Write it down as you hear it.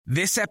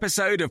This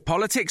episode of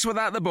Politics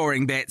Without the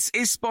Boring Bits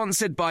is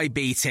sponsored by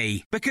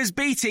BT, because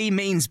BT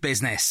means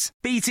business.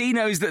 BT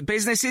knows that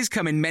businesses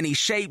come in many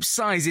shapes,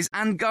 sizes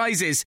and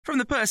guises, from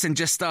the person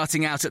just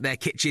starting out at their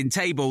kitchen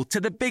table to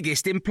the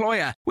biggest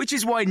employer, which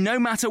is why no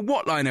matter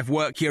what line of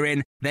work you're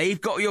in,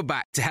 they've got your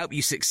back to help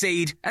you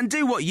succeed and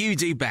do what you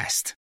do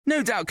best.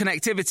 No doubt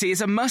connectivity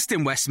is a must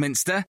in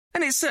Westminster,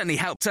 and it certainly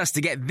helped us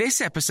to get this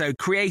episode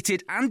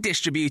created and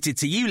distributed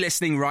to you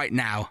listening right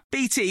now.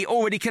 BT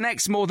already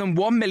connects more than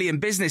 1 million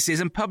businesses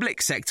and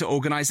public sector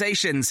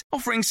organisations,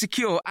 offering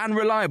secure and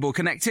reliable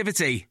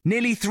connectivity.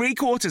 Nearly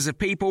 3/4 of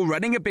people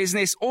running a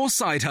business or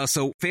side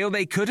hustle feel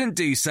they couldn't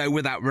do so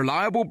without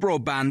reliable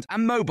broadband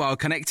and mobile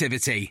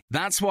connectivity.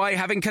 That's why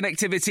having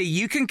connectivity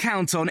you can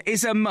count on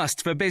is a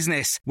must for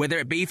business, whether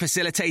it be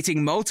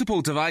facilitating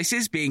multiple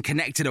devices being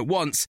connected at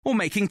once, or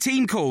making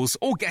team calls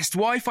or guest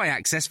Wi-Fi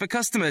access for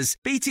customers.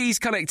 BT's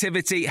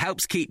connectivity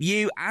helps keep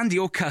you and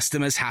your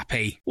customers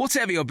happy.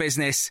 Whatever your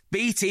business,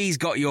 BT's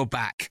got your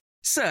back.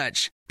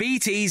 Search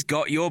BT's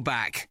got your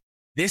back.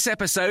 This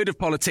episode of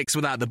Politics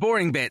Without the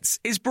Boring Bits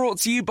is brought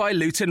to you by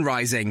Luton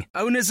Rising,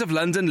 owners of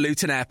London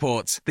Luton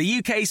Airport, the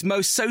UK's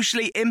most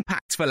socially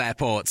impactful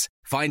airport.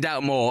 Find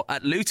out more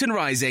at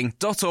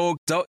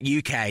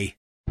lutonrising.org.uk.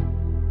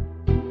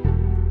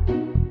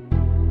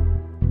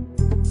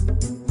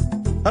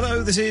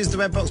 Hello, this is the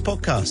Red Box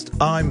Podcast.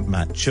 I'm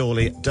Matt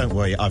Chorley. Don't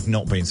worry, I've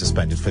not been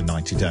suspended for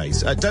 90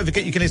 days. Don't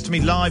forget you can listen to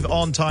me live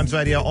on Times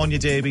Radio, on your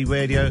DAB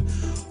radio,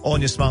 on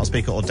your smart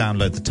speaker, or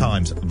download the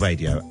Times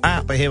Radio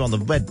app. But here on the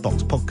Red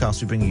Box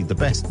Podcast, we bring you the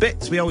best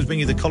bits. We always bring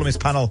you the columnist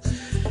panel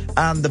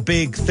and the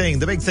big thing.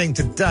 The big thing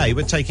today,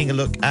 we're taking a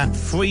look at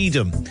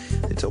freedom.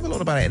 They talk a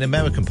lot about it in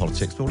American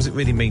politics, but what does it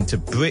really mean to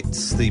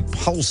Brits? The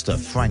pollster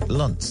Frank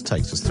Luntz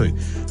takes us through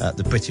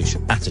the British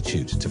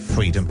attitude to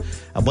freedom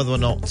and whether or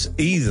not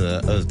either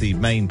of the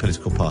main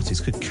political parties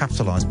could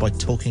capitalise by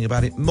talking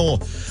about it more.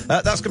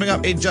 That's coming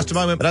up in just a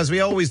moment, but as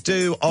we always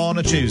do on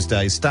a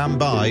Tuesday, stand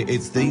by,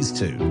 it's these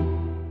two.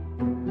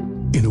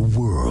 In a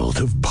world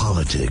of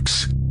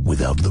politics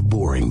without the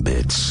boring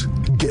bits,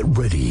 get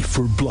ready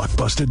for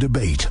blockbuster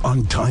debate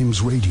on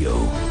Times Radio.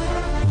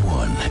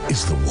 One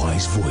is the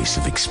wise voice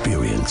of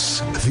experience.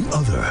 The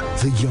other,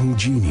 the young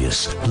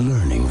genius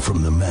learning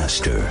from the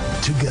master.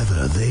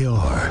 Together they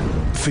are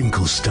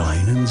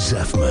Finkelstein and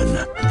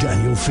Zeffman.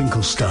 Daniel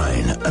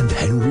Finkelstein and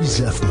Henry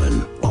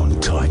Zeffman on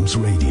Times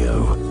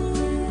Radio.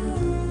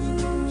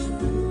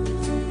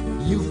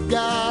 You've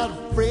got a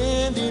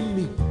friend in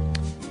me.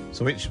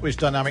 So which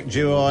dynamic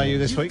duo are you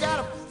this week?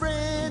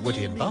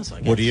 Woody and Buzz,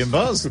 I guess. Woody and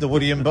Buzz, the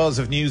Woody and Buzz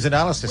of news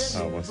analysis.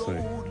 Oh, I see.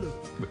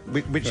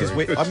 Which is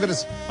I'm going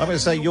to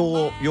say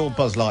you're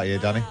Buzz Lightyear,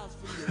 Danny,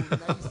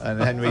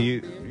 and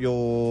Henry,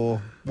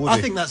 you're Woody.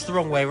 I think that's the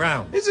wrong way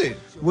round. Is it?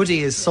 Woody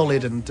is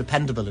solid and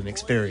dependable in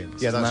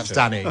experience. Yeah, that's true.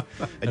 Danny.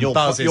 and you're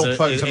Buzz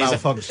prone is to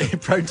malfunction.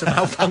 Prone to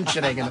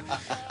malfunctioning and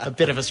a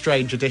bit of a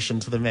strange addition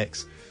to the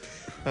mix.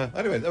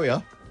 Anyway, there we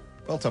are.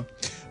 Well done.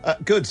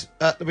 Good.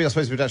 I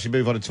suppose we'd actually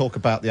move on and talk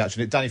about the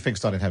action. Danny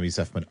Finkelstein and Henry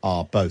Zeffman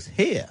are both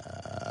here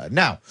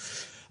now.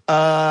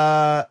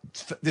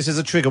 This is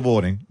a trigger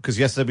warning, because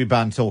yesterday we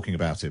banned talking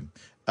about him.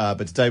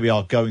 But today we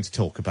are going to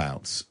talk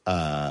about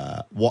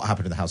what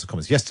happened in the House of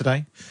Commons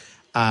yesterday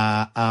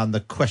and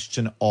the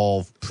question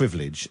of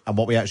privilege and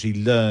what we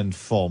actually learned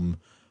from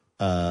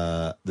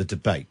the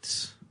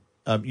debate.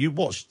 Did you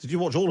watch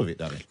all of it,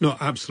 Danny?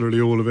 Not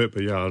absolutely all of it,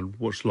 but yeah, I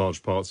watched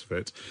large parts of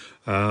it.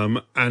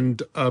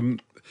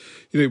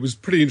 It was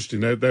pretty interesting.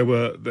 There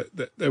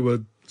were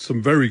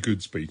some very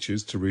good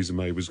speeches. Theresa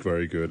May was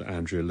very good.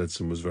 Andrea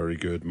Leadsom was very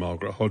good.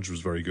 Margaret Hodge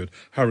was very good.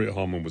 Harriet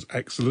Harman was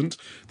excellent.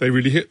 They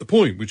really hit the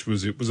point, which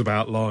was it was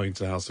about lying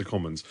to the House of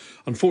Commons.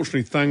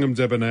 Unfortunately, Thangam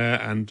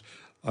Debonair and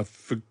her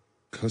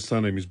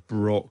surname is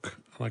Brock,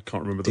 and I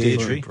can't remember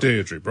the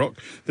Deirdre Brock,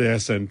 the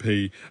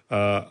SNP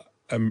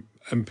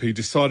MP,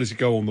 decided to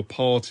go on the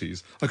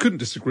parties. I couldn't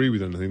disagree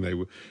with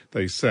anything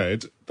they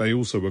said. They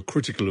also were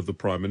critical of the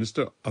Prime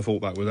Minister. I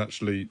thought that was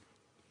actually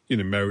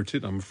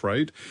merited, I'm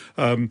afraid,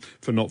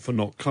 for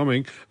not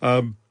coming.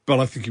 But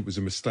I think it was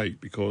a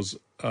mistake because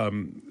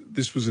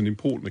this was an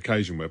important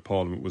occasion where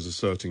Parliament was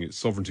asserting its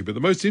sovereignty. But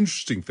the most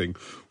interesting thing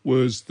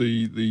was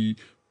the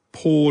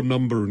poor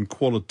number and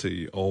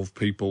quality of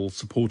people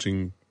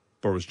supporting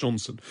Boris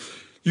Johnson.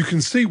 You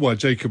can see why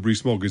Jacob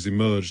Rees-Mogg has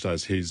emerged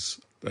as his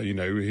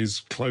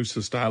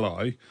closest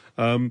ally.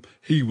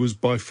 He was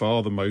by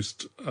far the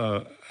most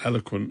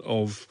eloquent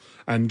of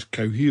and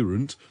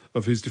coherent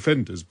of his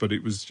defenders. But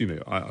it was,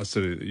 I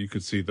said it, you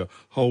could see the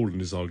hole in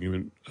his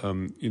argument,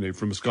 from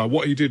a sky.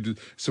 What he did,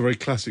 it's a very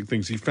classic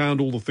things. He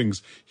found all the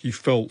things he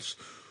felt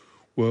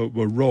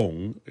were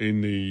wrong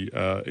in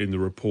the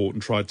report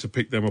and tried to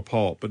pick them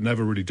apart, but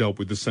never really dealt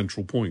with the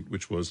central point,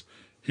 which was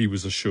he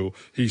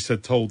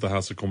told the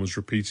House of Commons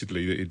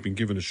repeatedly that he'd been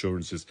given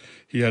assurances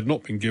he had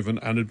not been given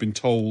and had been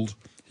told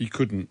he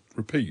couldn't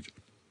repeat.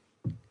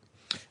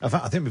 In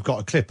fact, I think we've got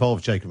a clip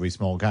of Jacob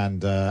Rees-Mogg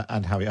and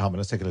Harriet Harman.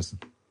 Let's take a listen.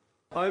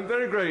 I'm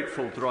very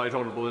grateful to the Right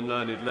Honourable and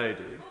Learned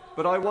Lady,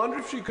 but I wonder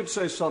if she could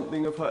say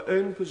something of her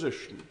own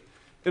position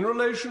in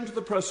relation to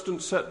the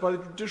precedent set by the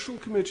Judicial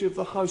Committee of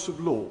the House of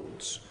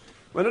Lords,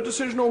 when a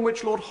decision on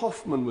which Lord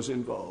Hoffman was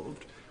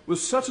involved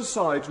was set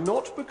aside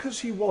not because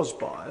he was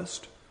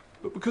biased,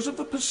 but because of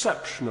the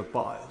perception of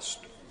bias.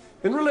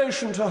 In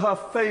relation to her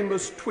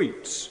famous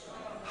tweets,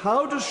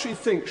 how does she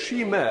think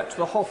she met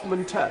the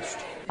Hoffman test?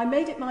 I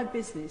made it my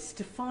business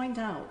to find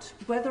out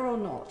whether or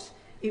not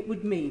it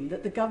would mean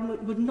that the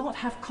government would not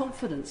have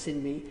confidence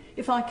in me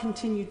if I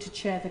continued to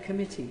chair the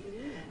committee.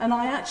 And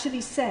I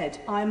actually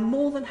said I am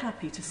more than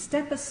happy to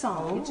step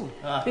aside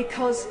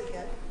because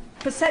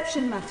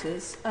perception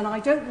matters, and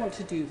I don't want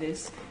to do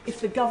this if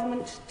the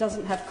government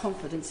doesn't have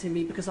confidence in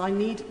me, because I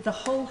need the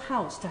whole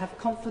House to have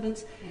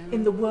confidence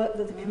in the work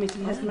that the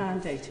committee has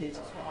mandated.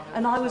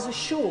 And I was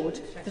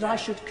assured that I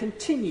should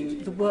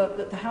continue the work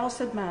that the House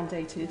had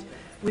mandated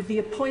with the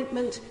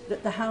appointment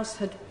that the House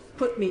had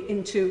put me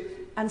into,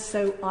 and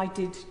so I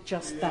did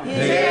just that. I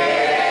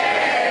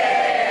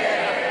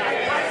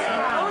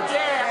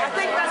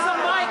think that's a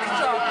mic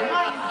drop.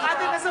 I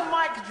think that's a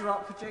mic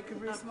drop for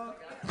Jacob Rees-Mogg.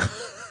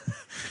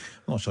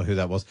 I'm not sure who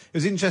that was. It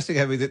was interesting,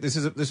 Henry, that this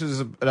was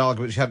an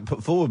argument she hadn't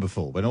put forward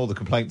before, when all the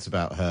complaints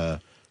about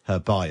her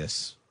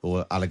bias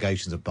or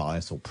allegations of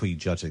bias or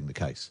prejudging the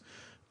case.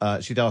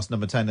 She'd asked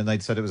Number 10 and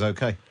they'd said it was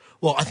OK.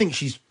 Well, I think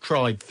she's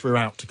tried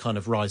throughout to kind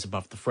of rise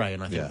above the fray,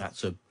 and I think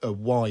that's a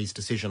wise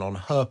decision on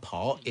her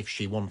part if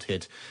she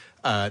wanted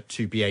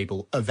to be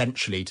able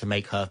eventually to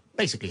make her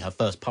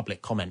first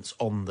public comments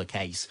on the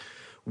case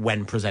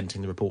when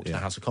presenting the report to the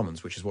House of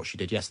Commons, which is what she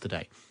did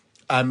yesterday.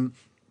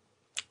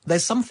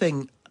 There's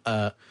something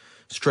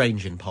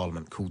strange in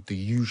Parliament called the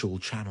usual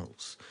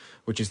channels,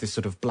 which is this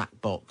sort of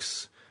black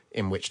box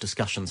in which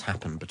discussions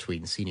happen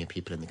between senior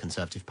people in the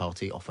Conservative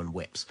Party, often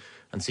whips,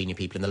 and senior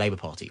people in the Labour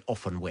Party,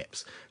 often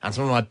whips. And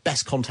some of my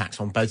best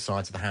contacts on both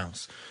sides of the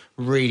House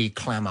really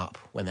clam up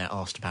when they're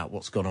asked about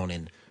what's gone on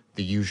in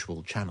the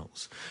usual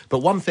channels. But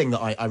one thing that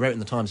I wrote in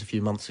the Times a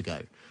few months ago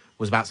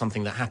was about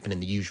something that happened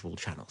in the usual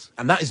channels.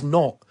 And that is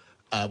not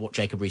what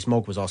Jacob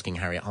Rees-Mogg was asking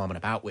Harriet Harman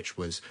about, which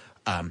was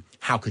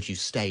how could you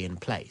stay in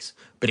place?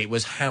 But it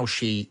was how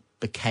she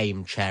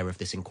became chair of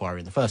this inquiry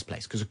in the first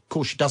place. Because, of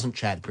course, she doesn't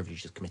chair the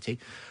Privileges Committee.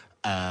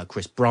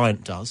 Chris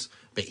Bryant does,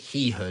 but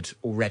he had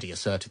already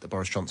asserted that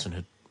Boris Johnson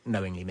had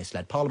knowingly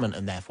misled Parliament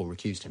and therefore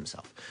recused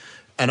himself.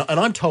 And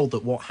I'm told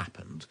that what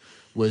happened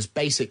was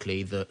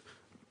basically that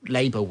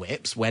Labour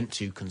whips went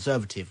to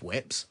Conservative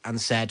whips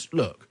and said,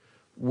 look,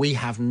 we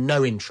have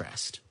no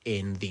interest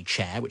in the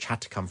chair, which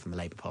had to come from the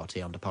Labour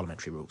Party under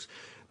parliamentary rules,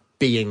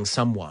 being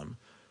someone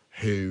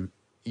who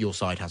your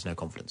side has no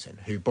confidence in,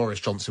 who Boris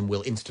Johnson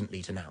will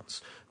instantly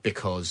denounce,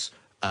 because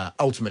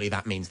ultimately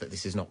that means that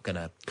this is not going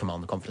to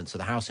command the confidence of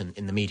the House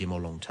in the medium or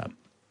long term.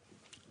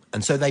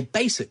 And so they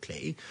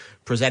basically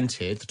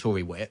presented the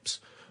Tory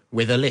whips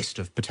with a list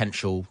of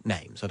potential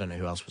names. I don't know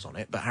who else was on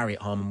it, but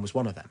Harriet Harman was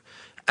one of them.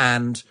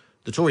 And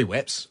the Tory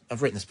whips,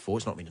 I've written this before,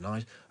 it's not been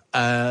denied,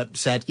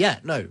 said,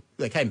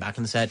 they came back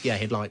and said,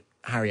 he'd like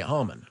Harriet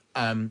Harman.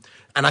 And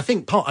I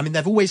think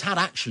they've always had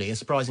actually a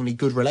surprisingly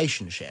good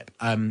relationship.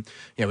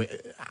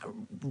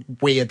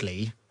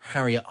 Weirdly,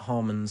 Harriet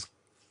Harman's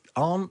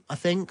aunt, I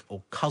think,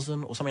 or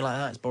cousin or something like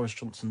that, is Boris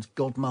Johnson's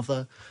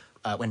godmother.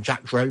 When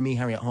Jack Dromey,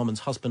 Harriet Harman's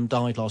husband,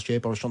 died last year,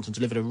 Boris Johnson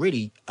delivered a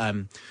really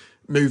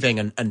moving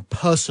and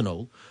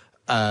personal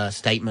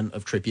statement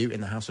of tribute in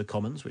the House of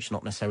Commons, which is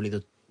not necessarily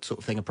the sort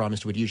of thing a Prime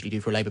Minister would usually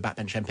do for a Labour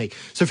backbench MP.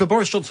 So for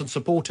Boris Johnson's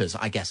supporters,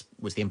 I guess,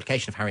 was the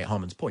implication of Harriet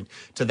Harman's point,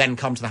 to then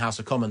come to the House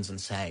of Commons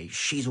and say,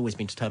 she's always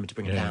been determined to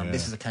bring it down,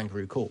 this is a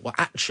kangaroo court. Well,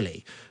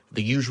 actually,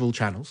 the usual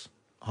channels,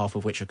 half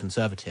of which are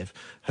Conservative,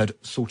 had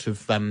sort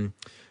of, had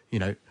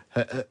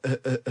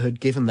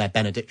given their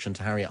benediction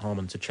to Harriet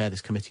Harman to chair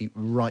this committee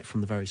right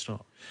from the very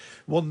start.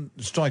 One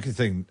striking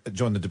thing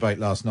during the debate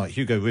last night,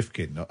 Hugo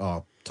Rifkin,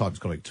 our Times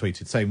colleague,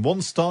 tweeted saying,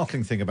 one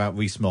startling thing about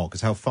Rees-Mogg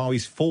is how far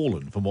he's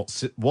fallen from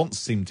what once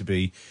seemed to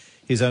be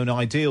his own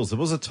ideals. There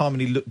was a time when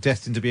he looked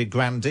destined to be a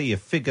grandee, a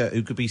figure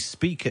who could be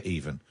speaker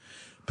even,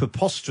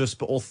 preposterous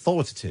but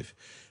authoritative.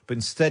 But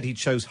instead he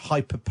chose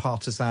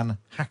hyper-partisan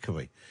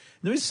hackery.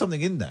 There is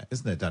something in that,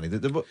 isn't there, Danny?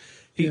 There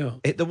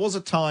was a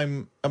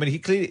time.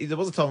 There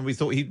was a time when we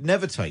thought he'd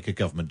never take a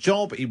government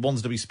job. He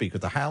wanted to be Speaker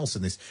of the House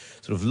and this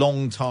sort of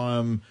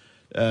long-time,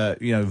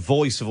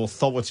 voice of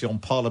authority on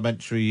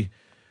parliamentary,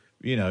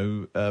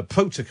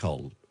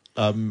 protocol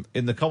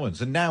in the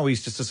Commons. And now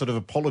he's just a sort of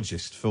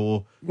apologist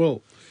for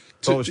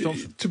Boris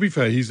Johnson. To be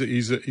fair,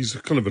 he's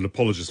a kind of an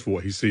apologist for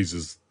what he sees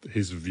as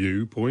his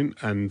viewpoint,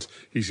 and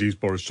he sees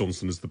Boris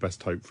Johnson as the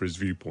best hope for his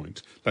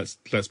viewpoint. Let's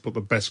put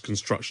the best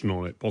construction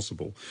on it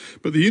possible.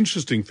 But the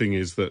interesting thing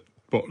is that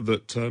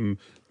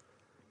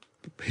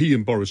he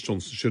and Boris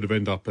Johnson should have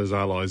ended up as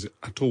allies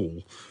at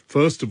all.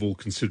 First of all,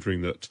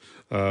 considering that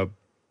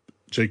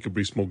Jacob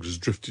Rees-Mogg has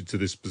drifted to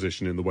this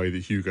position in the way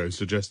that Hugo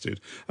suggested,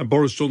 and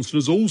Boris Johnson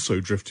has also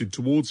drifted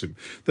towards him.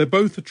 They're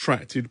both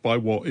attracted by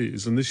what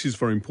is, and this is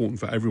very important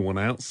for everyone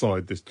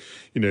outside this,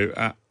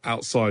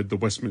 outside the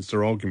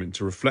Westminster argument,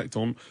 to reflect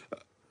on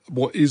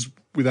what is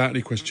without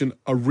any question,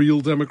 a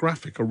real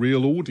demographic, a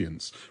real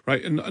audience,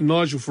 right? And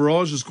Nigel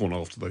Farage has gone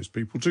after those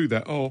people too.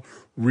 There are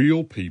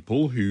real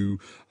people who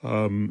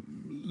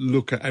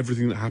look at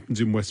everything that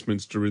happens in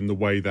Westminster in the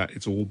way that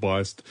it's all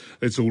biased,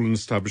 it's all an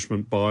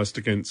establishment biased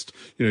against,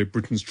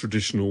 Britain's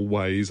traditional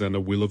ways and a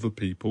will of a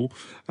people.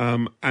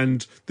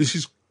 And this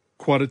is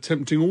quite a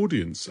tempting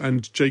audience.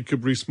 And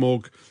Jacob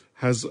Rees-Mogg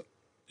has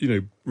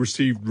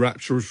received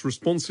rapturous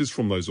responses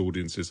from those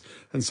audiences,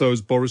 and so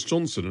has Boris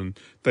Johnson, and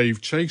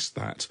they've chased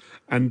that,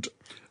 and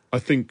I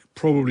think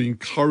probably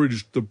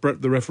encouraged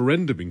the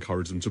referendum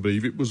encouraged them to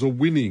believe it was a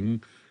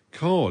winning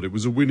card. It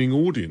was a winning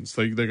audience.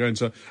 They're going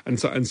to, and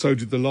so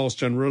did the last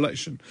general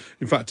election.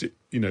 In fact,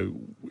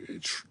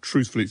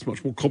 truthfully, it's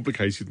much more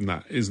complicated than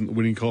that. It isn't the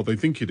winning card they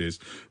think it is,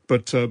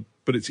 but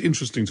it's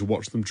interesting to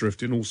watch them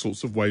drift in all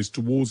sorts of ways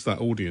towards that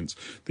audience.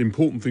 The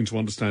important thing to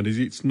understand is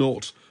it's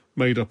not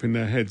made up in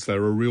their heads.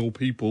 There are real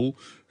people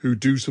who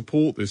do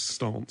support this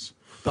stance.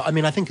 But I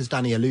mean, I think as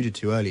Danny alluded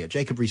to earlier,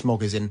 Jacob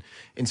Rees-Mogg is in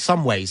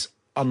some ways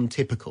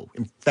untypical,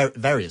 in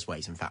various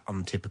ways, in fact,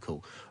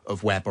 untypical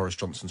of where Boris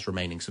Johnson's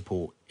remaining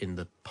support in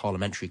the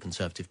parliamentary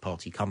Conservative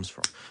Party comes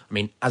from. I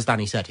mean, as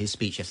Danny said, his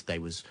speech yesterday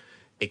was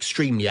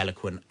extremely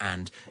eloquent,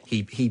 and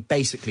he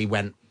basically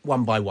went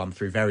one by one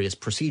through various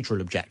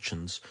procedural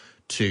objections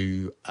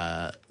to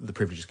the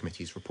Privileges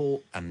Committee's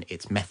report and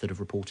its method of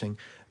reporting.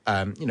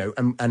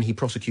 And he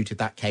prosecuted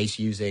that case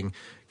using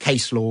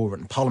case law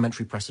and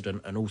parliamentary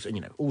precedent and also,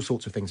 all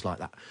sorts of things like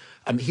that.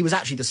 He was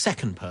actually the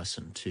second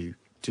person to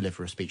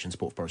deliver a speech in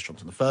support of Boris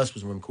Johnson. The first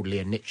was a woman called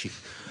Leah Nitschke,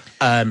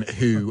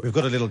 who... We've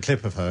got a little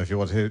clip of her if you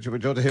want to hear. Do you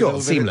want to hear a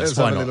little bit?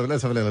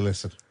 Let's have a little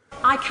listen.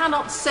 I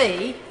cannot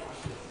see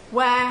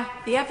where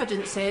the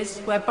evidence is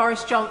where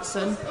Boris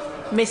Johnson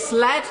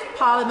misled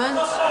Parliament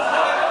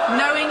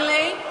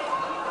knowingly,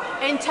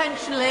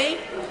 intentionally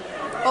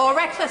or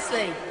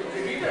recklessly.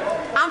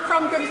 I'm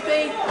from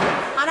Grimsby,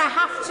 and I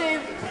have to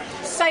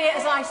say it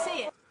as I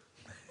see it.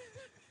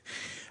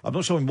 I'm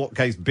not sure in what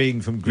case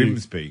being from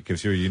Grimsby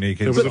gives you a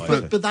unique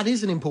insight. But that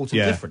is an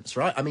important difference,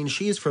 right? I mean,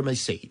 she is from a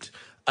seat.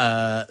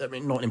 Not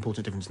an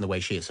important difference in the way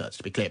she asserts,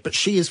 to be clear, but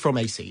she is from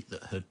a seat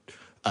that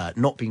had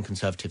not been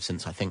Conservative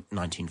since, I think,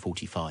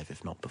 1945,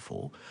 if not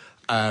before,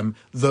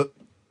 that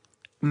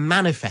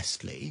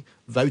manifestly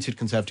voted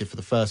Conservative for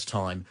the first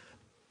time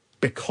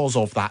because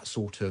of that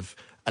sort of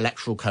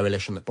electoral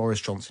coalition that Boris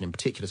Johnson, in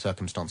particular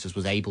circumstances,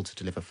 was able to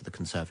deliver for the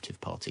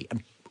Conservative Party,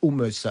 and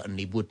almost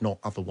certainly would not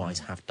otherwise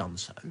have done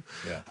so.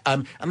 Yeah.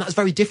 And that's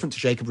very different to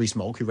Jacob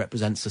Rees-Mogg, who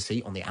represents a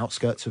seat on the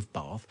outskirts of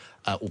Bath,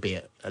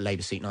 albeit a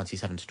Labour seat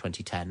 97 to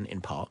 2010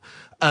 in part.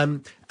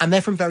 And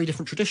they're from very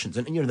different traditions.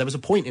 And, there was a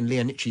point in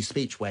Leah Nitschke's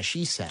speech where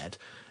she said,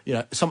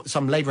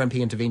 some Labour MP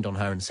intervened on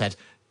her and said,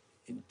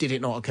 did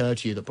it not occur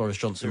to you that Boris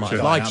Johnson might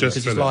have lied because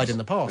he's lied in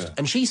the past? Yeah.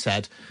 And she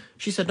said,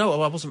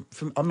 no,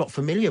 I'm not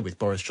familiar with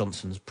Boris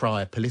Johnson's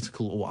prior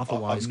political or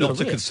otherwise not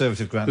a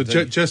Conservative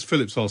grandee. Jess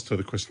Phillips asked her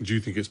the question, do you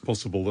think it's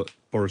possible that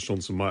Boris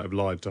Johnson might have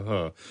lied to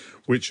her?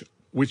 Which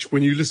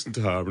when you listen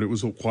to her, and it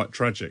was all quite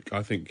tragic,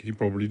 I think he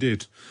probably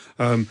did.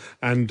 Because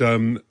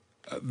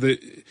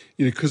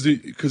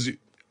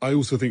I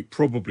also think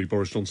probably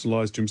Boris Johnson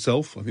lies to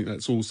himself. I think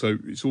it's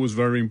always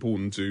very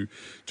important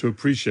to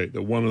appreciate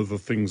that one of the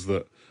things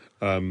that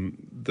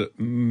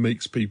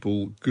makes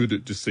people good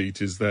at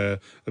deceit is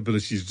their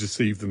ability to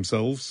deceive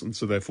themselves, and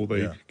so therefore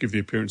they give the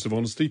appearance of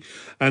honesty.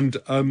 And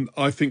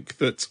I think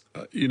that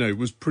it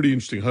was pretty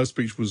interesting. Her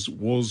speech was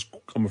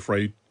I'm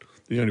afraid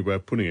the only way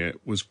of putting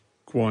it was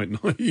quite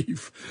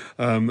naive,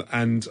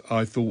 and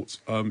I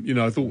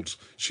thought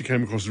she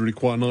came across as really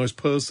quite a nice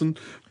person,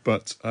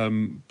 but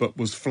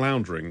was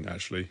floundering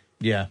actually.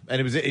 Yeah,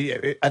 and it was,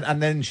 and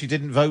then she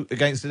didn't vote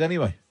against it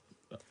anyway.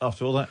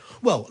 After all that?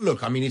 Well,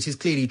 look, I mean, it is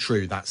clearly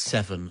true that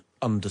 7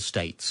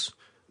 understates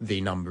the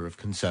number of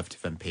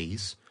Conservative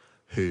MPs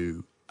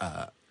who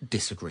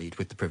disagreed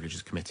with the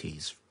Privileges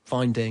Committee's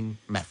finding,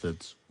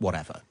 methods,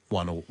 whatever,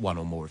 one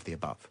or more of the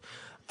above.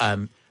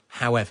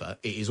 However,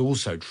 it is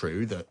also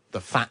true that the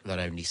fact that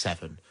only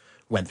 7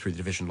 went through the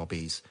division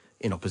lobbies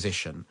in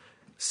opposition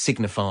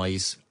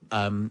signifies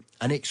an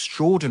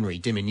extraordinary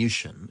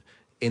diminution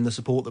in the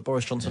support that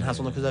Boris Johnson has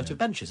on the Conservative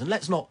benches. And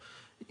let's not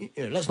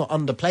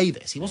underplay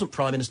this. He wasn't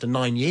Prime Minister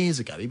 9 years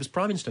ago. He was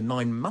Prime Minister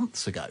 9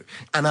 months ago.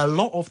 And a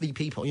lot of the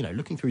people,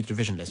 looking through the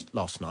division list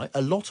last night,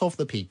 a lot of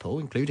the people,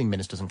 including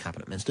ministers and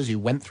cabinet ministers, who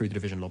went through the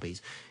division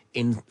lobbies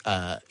in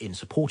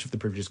support of the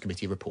Privileges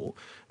Committee report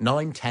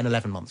 9, 10,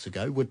 11 months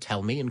ago would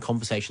tell me in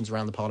conversations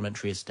around the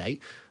parliamentary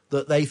estate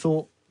that they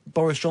thought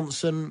Boris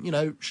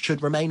Johnson,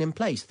 should remain in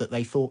place, that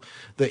they thought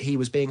that he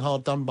was being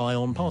hard done by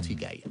on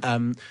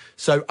Partygate.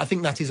 So I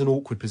think that is an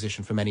awkward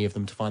position for many of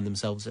them to find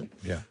themselves in,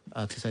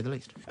 to say the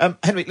least.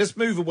 Henry, let's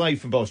move away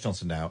from Boris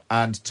Johnson now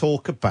and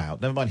talk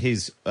about, never mind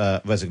his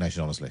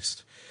resignation honours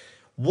list,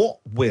 what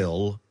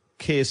will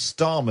Keir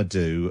Starmer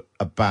do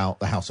about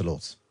the House of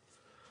Lords?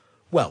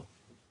 Well,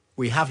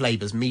 we have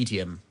Labour's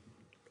medium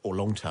or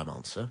long-term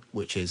answer,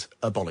 which is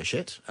abolish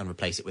it and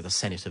replace it with a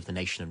Senate of the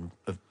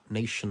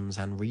nations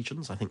and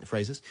regions, I think the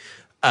phrase is.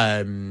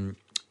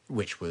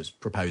 which was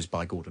proposed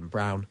by Gordon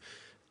Brown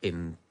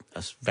in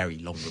a very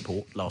long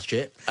report last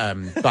year,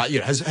 but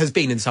has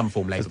been in some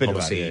form Labour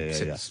policy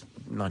since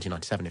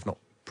 1997, if not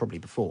probably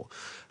before.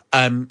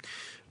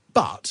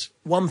 But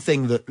one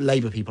thing that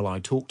Labour people I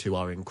talk to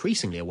are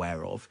increasingly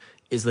aware of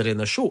is that in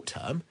the short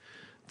term,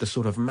 the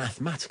sort of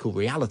mathematical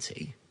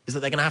reality is that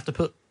they're going to have to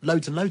put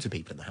loads and loads of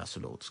people in the House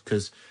of Lords,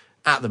 because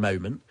at the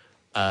moment,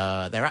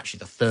 they're actually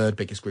the third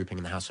biggest grouping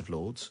in the House of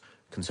Lords.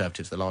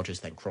 Conservatives the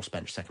largest, then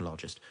crossbench second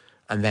largest,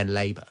 and then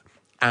Labour.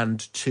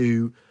 And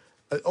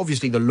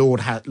obviously the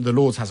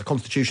Lords has a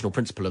constitutional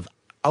principle of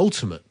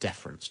ultimate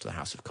deference to the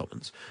House of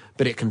Commons,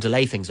 but it can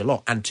delay things a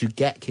lot. And to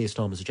get Keir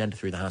Starmer's agenda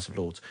through the House of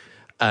Lords,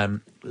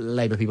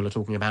 Labour people are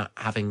talking about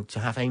having to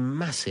have a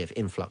massive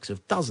influx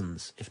of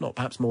dozens, if not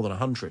perhaps more than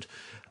 100,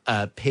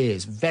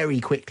 peers very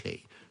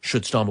quickly,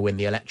 should Starmer win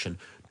the election,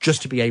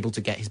 just to be able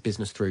to get his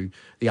business through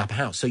the upper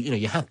house. So,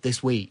 you had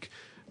this week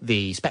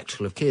the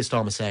spectacle of Keir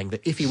Starmer saying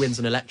that if he wins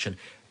an election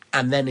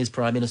and then is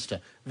Prime Minister,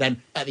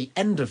 then at the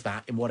end of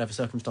that, in whatever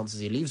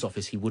circumstances he leaves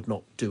office, he would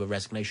not do a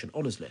resignation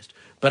honours list.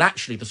 But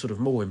actually, the sort of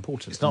more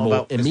important, it's not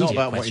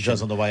about what he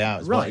does on the way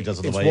out, it's what he does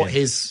on the way in. It's what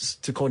his,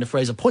 to coin a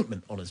phrase,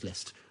 appointment honours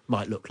list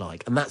might look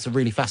like. And that's a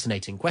really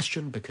fascinating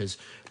question, because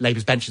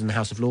Labour's benches in the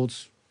House of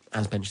Lords,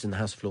 as benches in the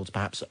House of Lords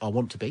perhaps are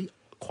want to be,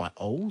 quite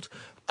old,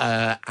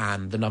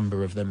 and the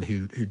number of them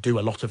who do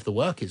a lot of the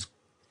work is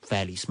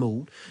fairly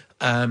small.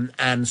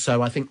 And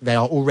so I think they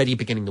are already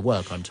beginning the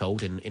work, I'm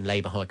told, in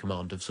Labour High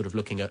Command, of sort of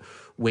looking at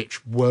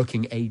which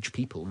working age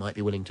people might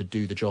be willing to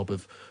do the job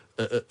of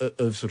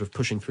sort of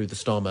pushing through the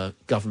Starmer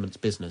government's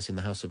business in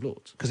the House of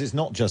Lords. Because it's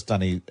not just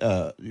any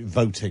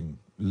voting,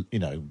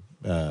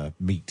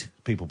 meet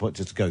people put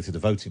just to go through the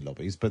voting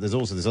lobbies, but there's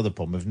also this other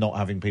problem of not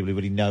having people who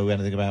really know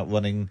anything about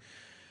running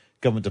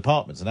government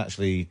departments, and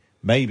actually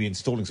maybe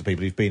installing some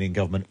people who've been in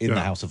government in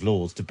the House of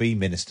Lords to be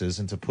ministers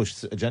and to push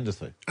the agenda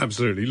through.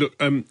 Absolutely. Look,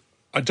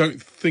 I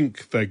don't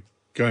think they're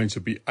going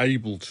to be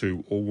able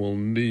to or will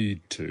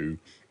need to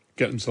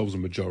get themselves a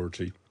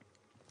majority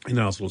in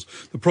the House of Lords.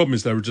 The problem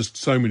is there are just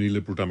so many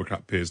Liberal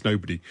Democrat peers.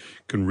 Nobody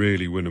can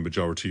really win a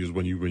majority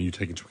when you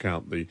take into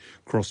account the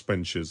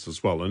crossbenchers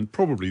as well. And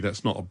probably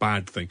that's not a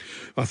bad thing.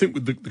 I think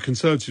with the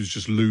Conservatives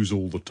just lose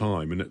all the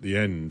time. And at the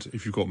end,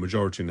 if you've got a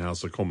majority in the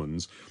House of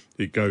Commons,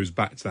 it goes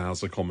back to the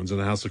House of Commons, and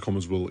the House of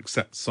Commons will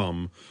accept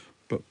some,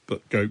 but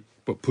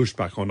push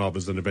back on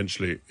others, and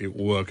eventually it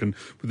will work. And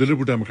the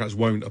Liberal Democrats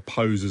won't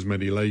oppose as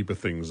many Labour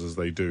things as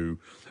they do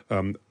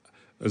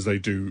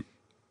to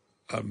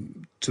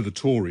the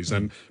Tories,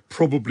 and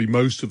probably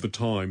most of the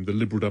time the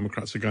Liberal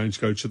Democrats are going to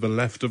go to the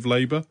left of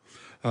Labour,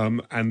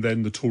 and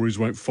then the Tories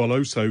won't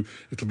follow, so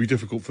it'll be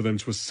difficult for them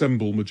to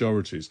assemble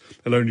majorities.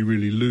 They'll only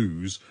really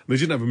lose. They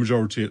didn't have a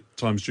majority at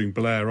times during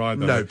Blair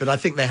either. No, but I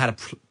think they had a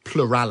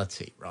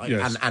plurality, right?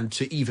 Yes. And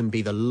to even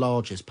be the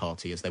largest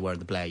party as they were in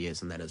the Blair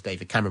years, and then as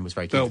David Cameron was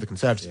very keen for the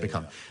Conservatives to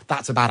become,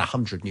 that's about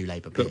 100 new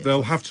Labour peers.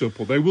 They'll have to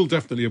appoint. They will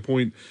definitely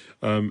appoint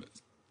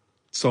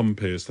some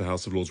peers to the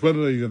House of Lords,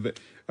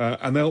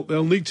 and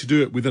they'll need to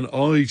do it with an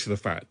eye to the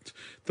fact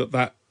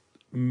that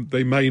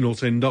they may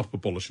not end up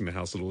abolishing the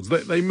House of Lords.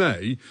 They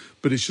may,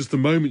 but it's just the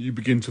moment you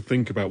begin to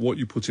think about what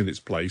you put in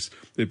its place,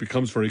 it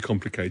becomes very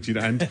complicated.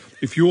 And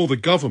if you're the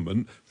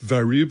government,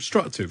 very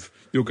obstructive.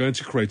 You're going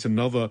to create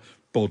another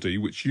body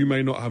which you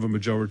may not have a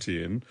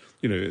majority in.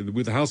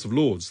 With the House of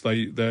Lords,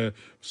 they're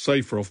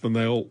safer off than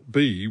they'll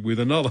be with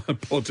another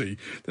body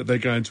that they're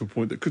going to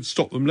appoint that could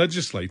stop them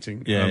legislating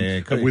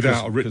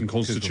without a written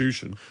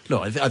constitution.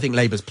 No, I think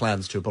Labour's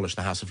plans to abolish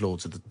the House of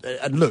Lords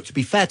and look, to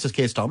be fair to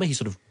Keir Starmer, he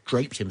sort of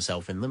draped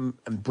himself in them,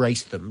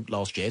 embraced them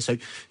last year, so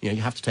you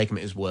have to take him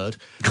at his word.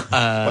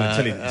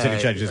 Until he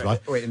changes his mind.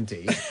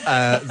 Indeed.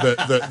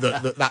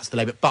 That's the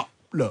Labour. But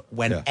look,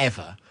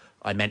 whenever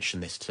I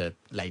mention this to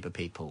Labour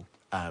people,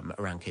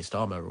 around Keir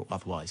Starmer or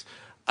otherwise,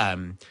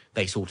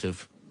 they sort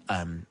of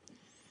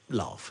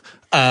laugh.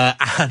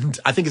 And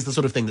I think it's the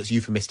sort of thing that's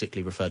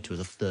euphemistically referred to as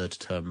a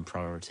third-term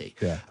priority,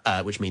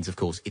 which means, of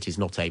course, it is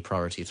not a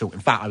priority at all. In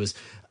fact, I was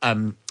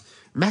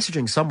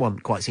messaging someone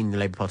quite senior in the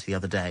Labour Party the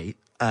other day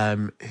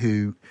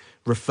who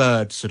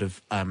referred sort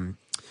of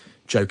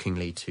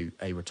jokingly to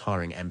a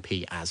retiring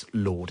MP as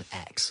Lord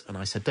X. And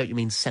I said, don't you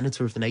mean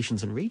Senator of the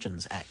Nations and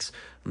Regions X?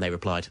 And they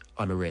replied,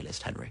 I'm a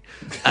realist, Henry.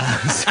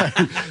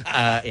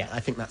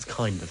 I think that's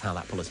kind of how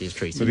that policy is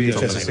treated. It'll be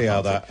interesting to see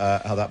how that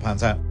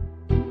pans out.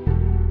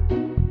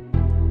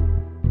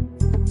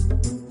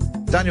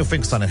 Daniel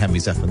Finkelstein and Henry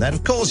Zeffman there.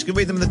 Of course, you can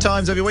read them in the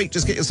Times every week.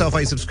 Just get yourself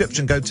a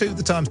subscription. Go to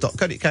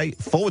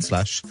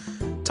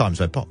thetimes.co.uk/Times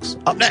Red Box.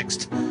 Up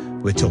next,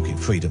 we're talking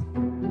freedom.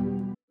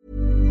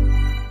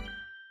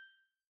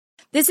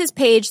 This is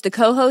Paige, the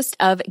co-host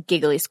of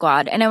Giggly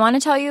Squad, and I want to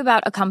tell you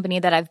about a company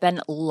that I've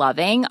been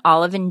loving,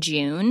 Olive &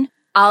 June.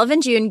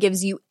 Olive & June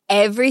gives you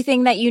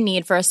everything that you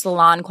need for a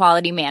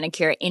salon-quality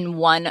manicure in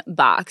one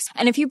box.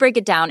 And if you break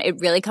it down, it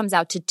really comes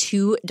out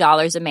to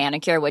 $2 a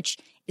manicure, which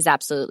is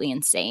absolutely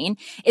insane.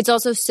 It's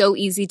also so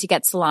easy to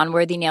get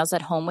salon-worthy nails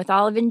at home with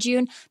Olive &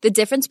 June. The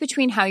difference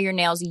between how your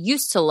nails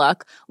used to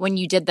look when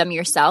you did them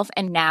yourself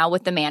and now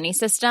with the Mani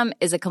system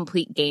is a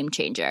complete game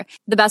changer.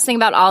 The best thing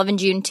about Olive &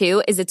 June,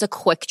 too, is it's a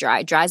quick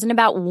dry. Dries in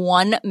about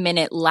 1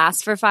 minute,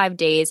 lasts for 5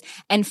 days,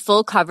 and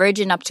full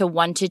coverage in up to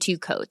 1 to 2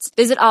 coats.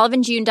 Visit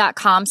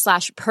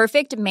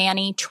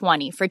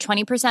oliveandjune.com/perfectmani20 for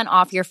 20%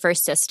 off your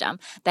first system.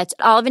 That's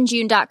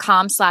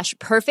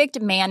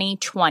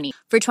oliveandjune.com/perfectmani20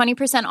 for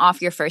 20%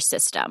 off your first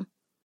system.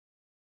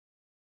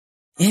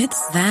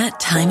 It's that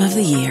time of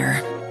the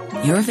year.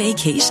 Your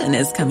vacation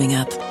is coming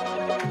up.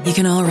 You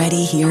can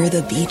already hear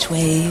the beach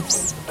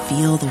waves,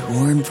 feel the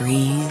warm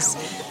breeze,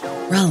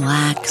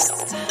 relax,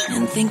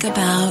 and think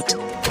about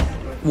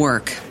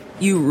work.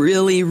 You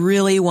really,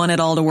 really want it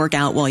all to work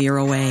out while you're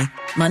away.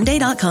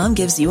 Monday.com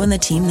gives you and the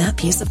team that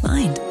peace of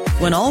mind.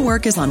 When all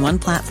work is on one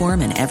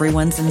platform and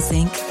everyone's in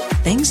sync,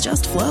 things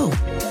just flow.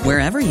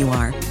 Wherever you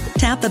are,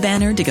 tap the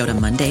banner to go to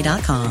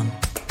Monday.com.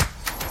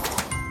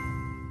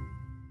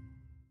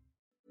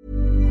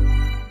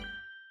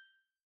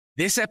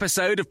 This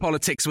episode of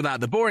Politics Without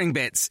the Boring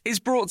Bits is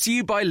brought to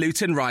you by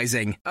Luton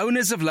Rising,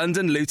 owners of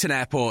London Luton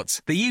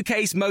Airport, the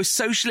UK's most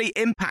socially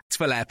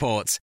impactful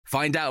airport.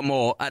 Find out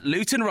more at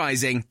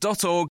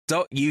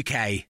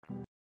lutonrising.org.uk.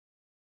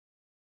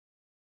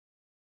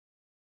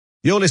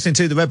 You're listening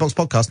to the Red Box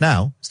Podcast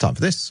now. It's time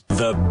for this.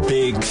 The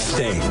Big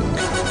Thing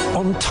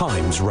on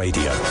Times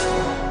Radio.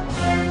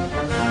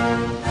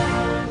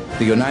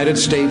 The United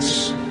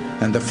States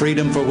and the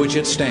freedom for which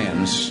it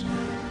stands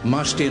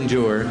must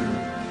endure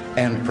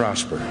and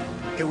prosper.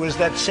 It was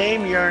that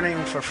same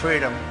yearning for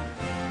freedom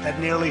that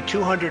nearly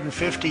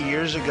 250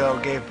 years ago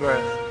gave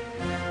birth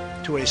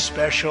to a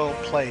special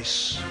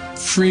place.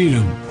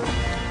 Freedom.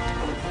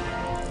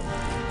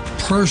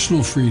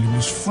 Personal freedom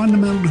is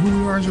fundamental to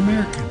who we are as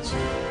Americans.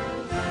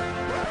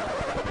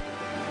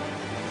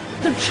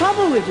 The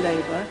trouble with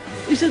Labour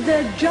is that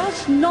they're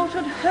just not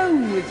at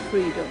home with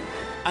freedom.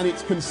 And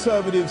it's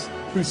conservatives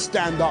who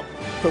stand up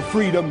for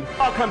freedom.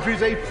 Our country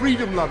is a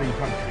freedom-loving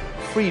country.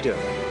 Freedom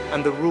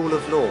and the rule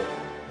of law.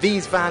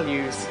 These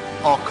values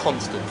are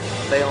constant.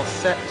 They are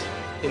set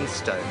in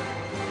stone.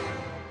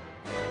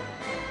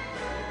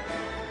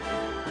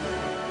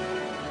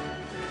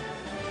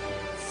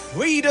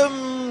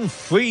 Freedom,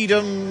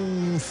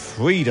 freedom,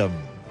 freedom.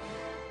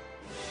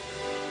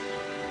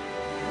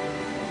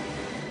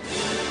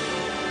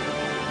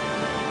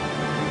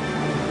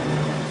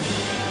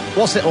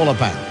 What's it all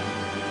about?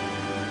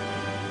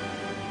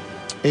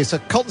 It's a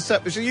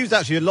concept which is used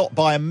actually a lot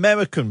by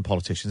American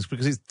politicians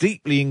because it's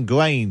deeply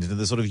ingrained into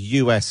the sort of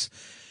US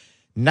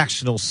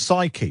national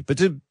psyche. But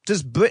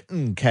does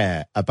Britain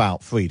care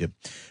about freedom?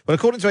 Well,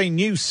 according to a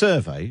new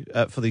survey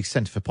for the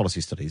Centre for Policy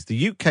Studies,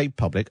 the UK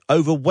public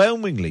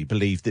overwhelmingly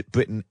believe that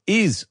Britain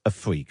is a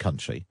free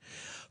country.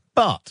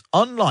 But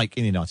unlike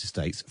in the United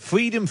States,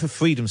 freedom for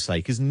freedom's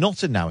sake is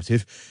not a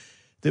narrative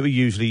that we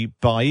usually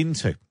buy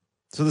into.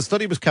 So the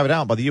study was carried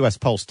out by the US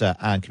pollster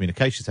and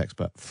communications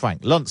expert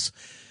Frank Luntz.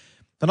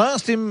 And I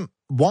asked him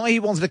why he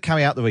wanted to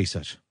carry out the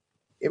research.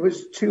 It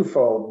was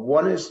twofold.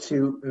 One is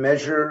to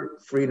measure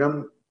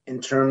freedom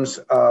in terms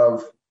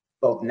of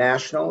both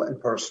national and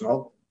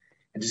personal,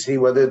 and to see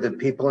whether the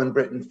people in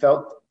Britain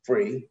felt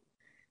free.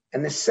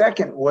 And the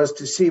second was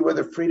to see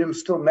whether freedom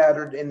still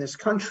mattered in this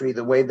country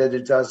the way that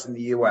it does in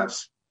the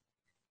US.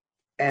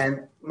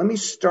 And let me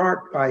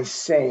start by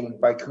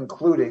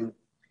concluding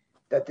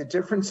that the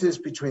differences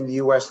between the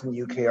US and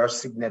the UK are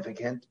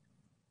significant.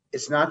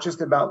 It's not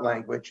just about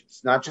language.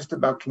 It's not just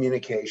about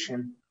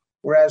communication.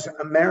 Whereas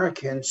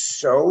Americans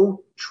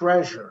so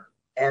treasure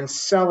and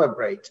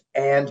celebrate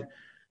and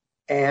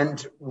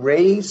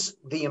raise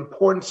the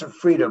importance of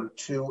freedom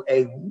to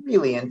a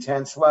really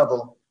intense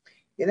level,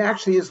 it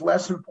actually is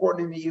less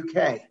important in the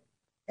UK.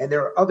 And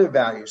there are other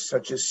values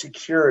such as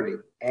security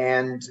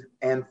and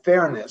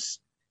fairness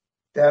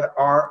that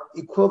are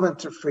equivalent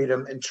to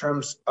freedom in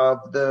terms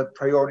of the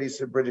priorities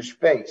the British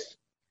face.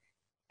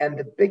 And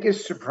the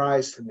biggest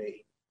surprise to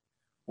me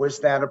was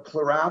that a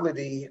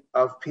plurality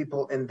of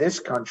people in this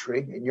country,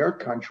 in your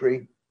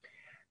country,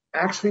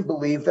 actually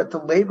believe that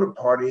the Labour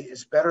Party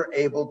is better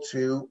able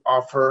to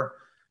offer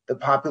the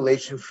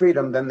population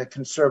freedom than the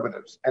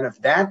Conservatives. And if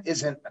that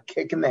isn't a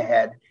kick in the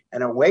head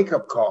and a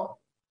wake-up call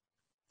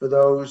for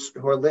those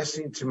who are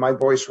listening to my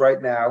voice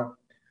right now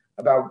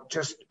about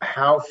just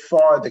how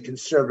far the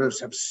Conservatives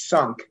have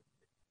sunk,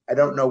 I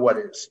don't know what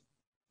is.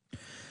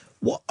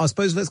 Well, I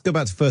suppose let's go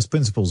back to first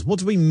principles. What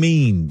do we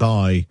mean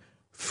by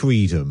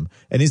freedom?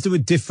 And is there a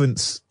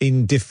difference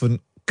in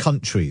different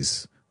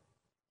countries?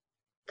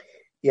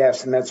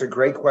 Yes, and that's a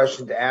great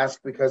question to ask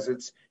because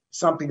it's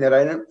something that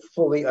I didn't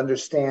fully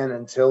understand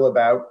until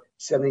about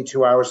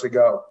 72 hours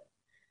ago.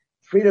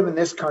 Freedom in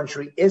this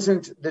country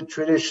isn't the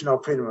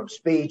traditional freedom of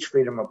speech,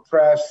 freedom of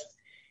press.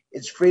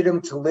 It's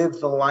freedom to live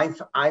the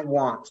life I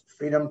want,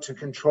 freedom to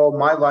control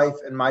my life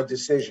and my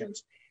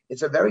decisions.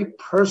 It's a very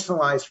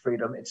personalized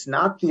freedom. It's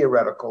not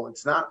theoretical.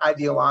 It's not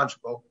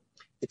ideological.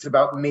 It's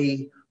about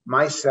me,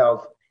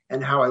 myself,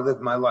 and how I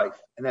live my life.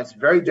 And that's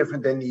very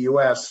different than the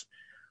U.S.,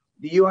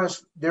 the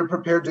U.S., they're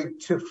prepared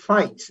to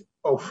fight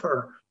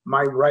over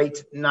my right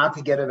not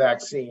to get a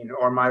vaccine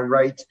or my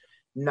right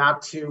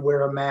not to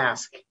wear a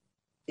mask.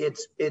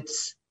 It's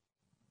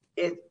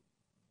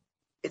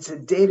a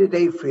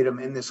day-to-day freedom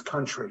in this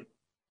country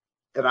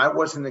that I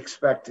wasn't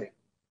expecting.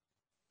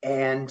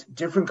 And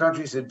different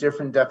countries have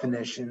different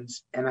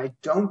definitions. And I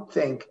don't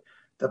think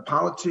the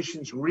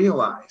politicians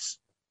realize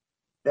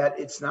that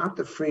it's not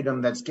the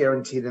freedom that's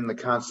guaranteed in the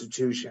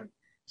Constitution.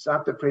 It's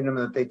not the freedom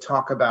that they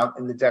talk about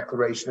in the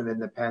Declaration of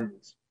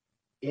Independence.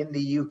 In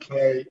the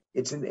UK,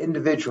 it's an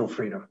individual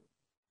freedom.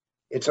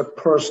 It's a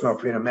personal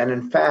freedom. And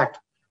in fact,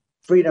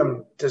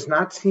 freedom does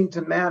not seem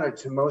to matter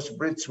to most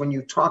Brits when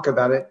you talk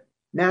about it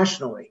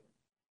nationally.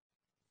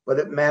 But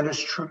it matters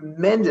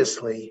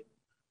tremendously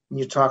when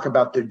you talk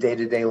about their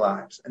day-to-day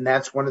lives. And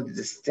that's one of the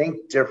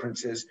distinct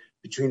differences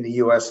between the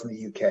US and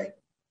the UK.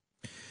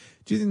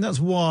 Do you think that's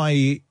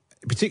why,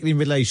 particularly in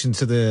relation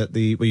to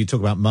the where you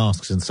talk about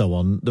masks and so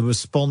on, the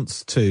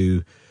response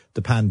to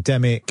the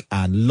pandemic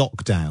and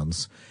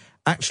lockdowns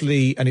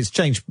actually, and it's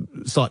changed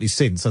slightly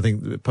since, I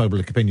think the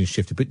public opinion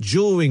shifted, but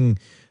during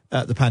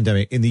the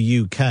pandemic in the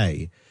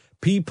UK,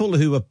 people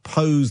who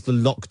opposed the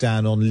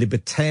lockdown on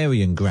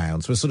libertarian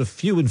grounds were sort of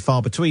few and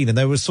far between, and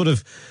they were sort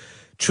of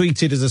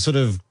treated as a sort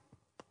of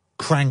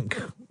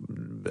crank,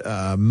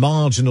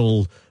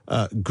 marginal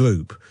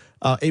group.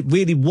 It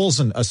really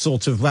wasn't a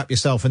sort of wrap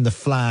yourself in the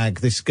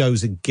flag, this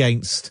goes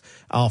against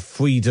our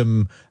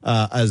freedom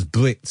as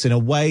Brits, in a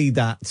way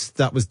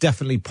that was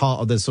definitely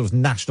part of the sort of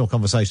national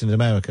conversation in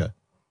America.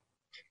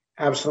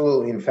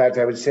 Absolutely. In fact,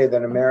 I would say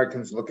that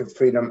Americans look at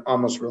freedom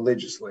almost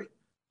religiously,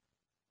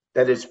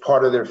 that it's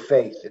part of their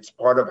faith. It's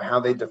part of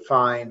how they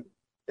define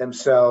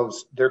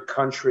themselves, their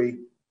country,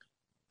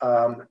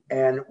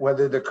 and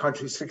whether the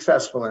country's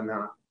successful or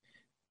not.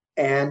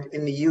 And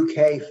in the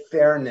UK,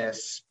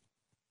 fairness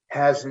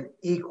has an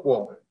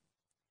equivalent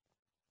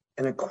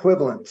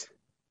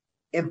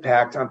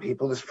impact on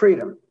people as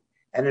freedom.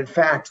 And in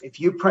fact, if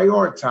you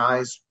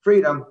prioritize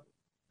freedom,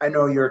 I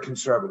know you're a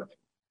conservative.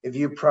 If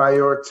you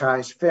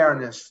prioritize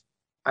fairness,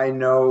 I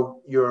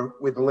know you're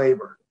with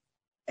Labour.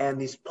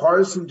 And these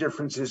partisan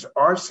differences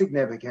are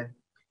significant.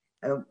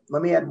 And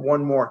let me add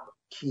one more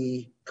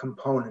key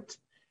component.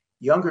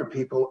 Younger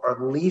people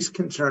are least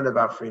concerned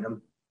about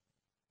freedom,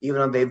 even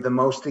though they have the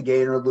most to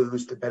gain or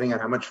lose, depending on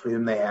how much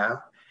freedom they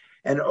have.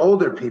 And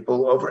older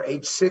people over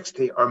age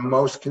 60 are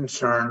most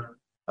concerned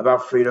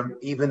about freedom,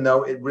 even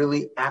though it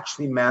really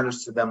actually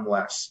matters to them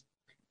less.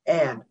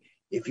 And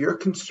if you're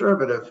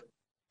conservative,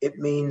 it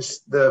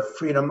means the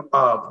freedom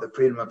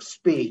of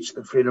speech,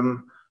 the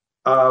freedom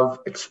of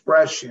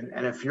expression.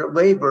 And if you're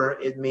Labour,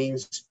 it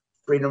means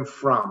freedom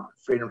from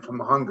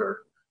hunger,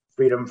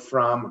 freedom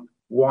from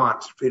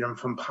want, freedom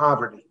from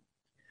poverty.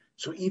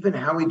 So even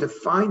how we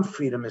define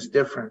freedom is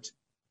different.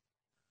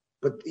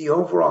 But the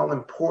overall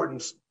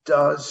importance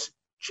does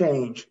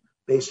change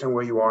based on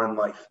where you are in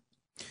life.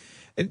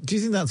 Do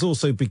you think that's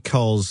also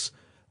because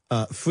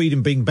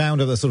freedom being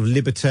bound of a sort of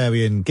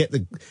libertarian, get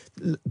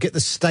the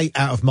state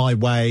out of my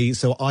way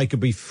so I could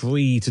be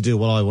free to do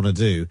what I want to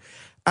do?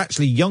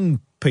 Actually,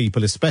 young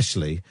people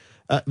especially,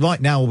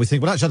 right now we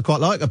think, well, actually I'd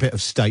quite like a bit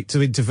of state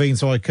to intervene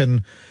so I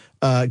can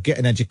get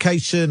an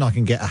education, I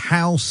can get a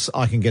house,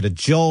 I can get a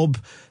job.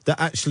 That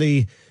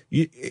actually,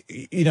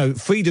 you know,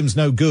 freedom's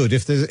no good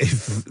if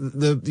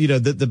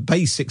the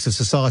basics of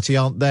society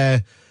aren't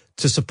there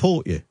to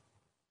support you.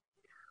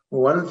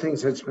 Well, one of the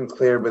things that's been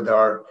clear with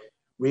our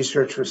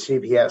research for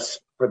CBS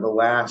for the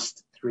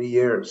last 3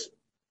 years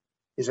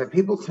is that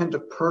people tend to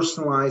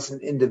personalize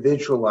and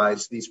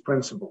individualize these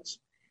principles.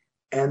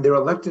 And their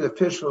elected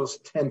officials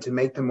tend to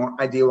make them more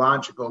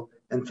ideological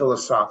and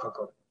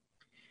philosophical.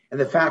 And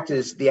the fact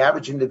is, the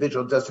average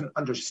individual doesn't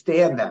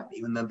understand that,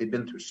 even though they've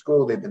been through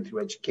school, they've been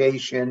through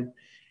education.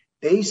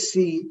 They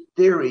see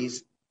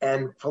theories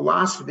and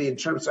philosophy in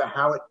terms of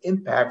how it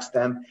impacts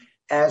them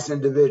as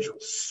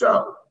individuals.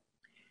 So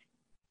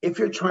if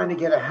you're trying to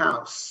get a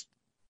house,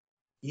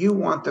 you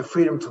want the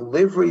freedom to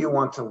live where you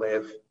want to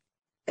live,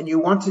 and you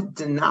want to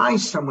deny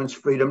someone's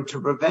freedom to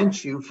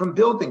prevent you from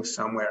building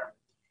somewhere.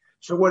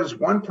 So what is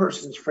one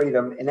person's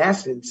freedom, in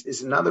essence,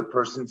 is another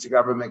person's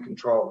government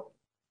control.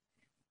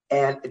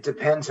 And it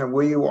depends on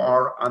where you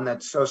are on that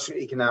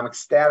socioeconomic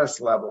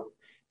status level.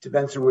 It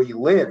depends on where you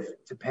live.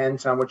 It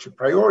depends on what your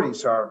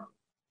priorities are,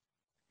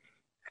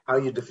 how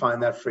you define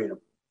that freedom.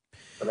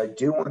 But I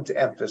do want to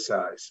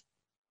emphasize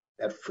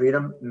that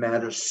freedom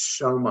matters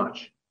so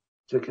much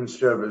to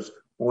conservatives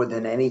more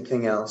than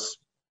anything else.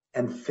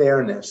 And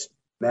fairness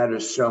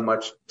matters so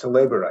much to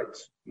labor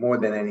rights more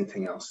than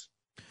anything else.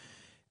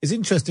 It's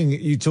interesting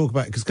that you talk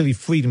about, because clearly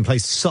freedom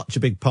plays such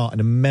a big part in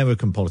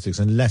American politics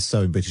and less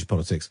so in British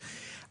politics.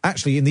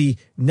 Actually, in the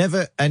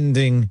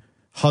never-ending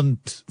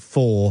hunt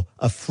for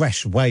a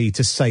fresh way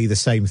to say the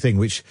same thing,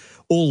 which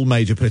all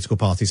major political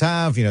parties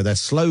have, you know, their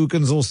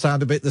slogans all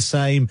sound a bit the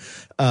same,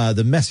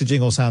 the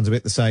messaging all sounds a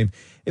bit the same.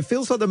 It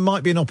feels like there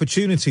might be an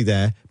opportunity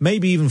there,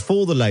 maybe even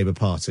for the Labour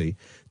Party,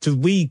 to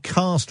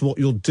recast what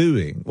you're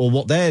doing or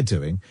what they're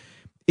doing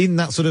in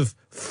that sort of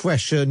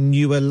fresher,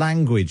 newer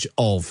language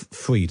of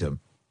freedom?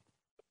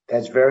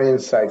 That's very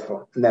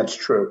insightful, and that's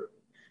true.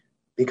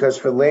 Because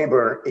for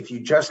Labour, if you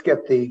just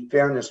get the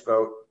fairness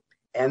vote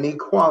and the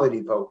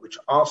equality vote, which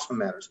also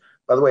matters.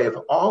 By the way, of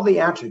all the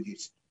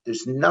attributes,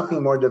 there's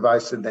nothing more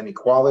divisive than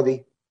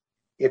equality.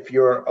 If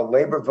you're a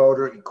Labour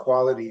voter,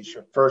 equality is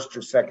your first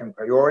or second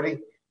priority.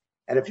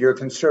 And if you're a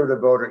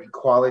Conservative voter,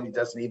 equality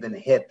doesn't even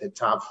hit the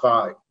top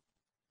 5.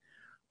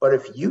 But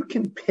if you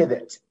can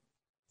pivot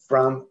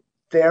from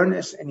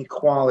fairness and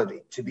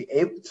equality to be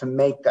able to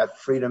make that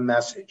freedom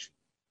message,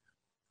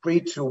 free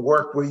to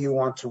work where you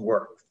want to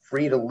work,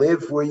 free to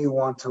live where you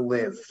want to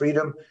live,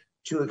 freedom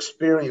to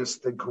experience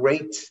the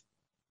great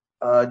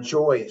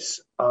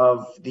joys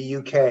of the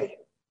UK.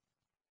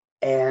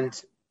 And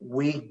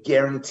we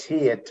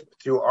guarantee it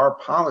through our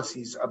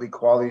policies of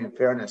equality and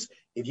fairness.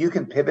 If you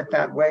can pivot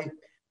that way,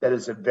 that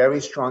is a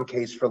very strong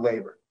case for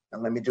Labour.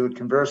 And let me do it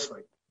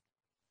conversely,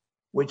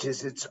 which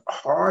is it's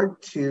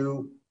hard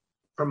to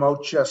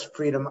promote just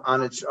freedom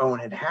on its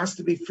own. It has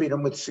to be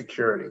freedom with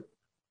security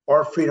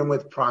or freedom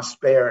with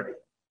prosperity.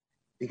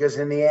 Because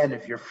in the end,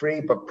 if you're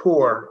free but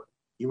poor,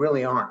 you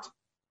really aren't.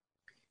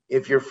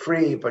 If you're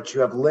free but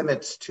you have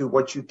limits to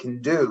what you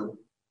can do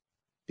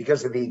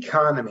because of the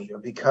economy or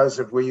because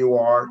of where you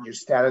are, your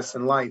status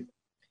in life,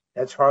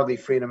 that's hardly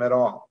freedom at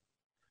all.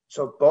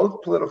 So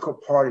both political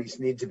parties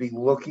need to be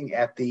looking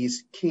at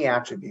these key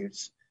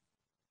attributes: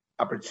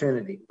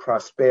 opportunity,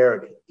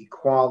 prosperity,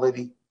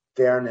 equality,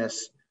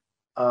 fairness,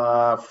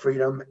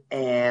 freedom,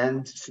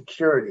 and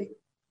security.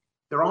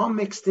 They're all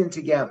mixed in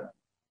together,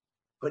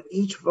 but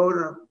each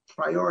voter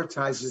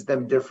prioritizes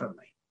them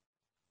differently.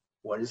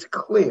 What is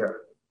clear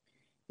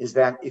is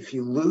that if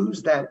you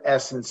lose that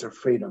essence of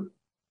freedom,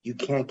 you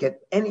can't get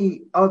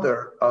any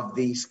other of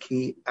these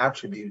key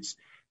attributes.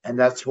 And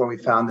that's what we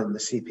found in the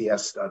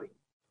CPS study.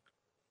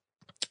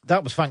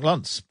 That was Frank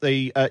Luntz,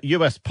 the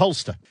US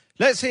pollster.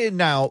 Let's hear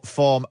now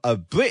from a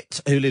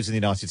Brit who lives in the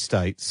United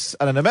States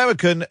and an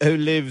American who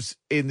lives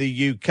in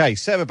the UK.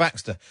 Sarah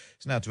Baxter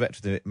is now director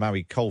of the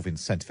Mary Colvin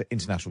Centre for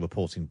International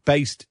Reporting,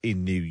 based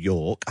in New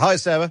York. Hi,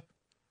 Sarah.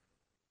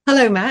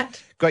 Hello,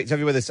 Matt. Great to have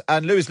you with us.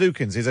 And Lewis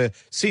Lukens is a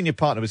senior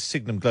partner with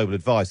Signum Global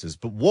Advisors,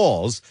 but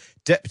was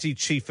Deputy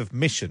Chief of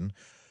Mission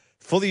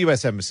for the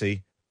US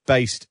Embassy,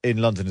 based in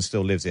London, and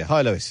still lives here.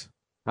 Hi, Lewis.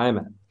 Hi,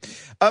 Matt.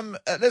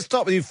 Let's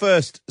start with you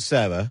first,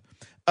 Sarah.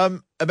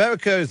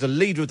 America is the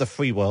leader of the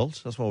free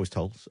world. That's what I was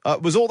told.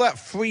 Was all that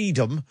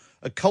freedom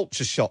a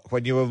culture shock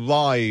when you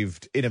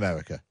arrived in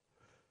America?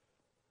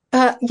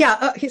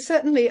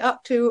 Certainly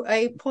up to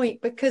a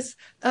point, because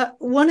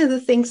one of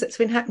the things that's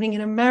been happening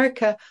in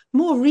America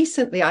more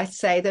recently, I'd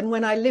say, than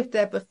when I lived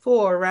there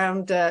before,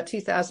 around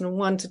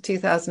 2001 to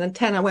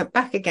 2010, I went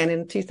back again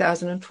in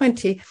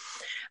 2020.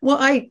 What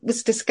I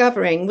was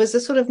discovering was a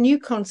sort of new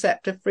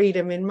concept of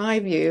freedom, in my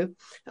view,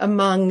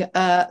 among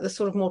the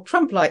sort of more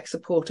Trump-like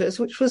supporters,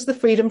 which was the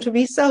freedom to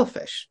be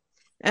selfish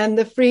and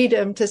the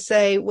freedom to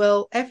say,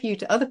 well, F you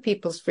to other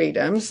people's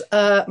freedoms.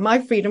 My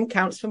freedom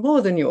counts for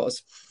more than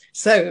yours.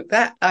 So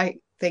that, I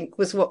think,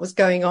 was what was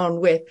going on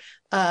with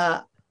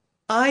I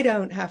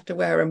don't have to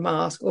wear a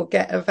mask or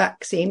get a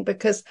vaccine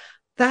because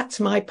that's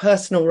my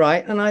personal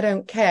right. And I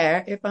don't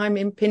care if I'm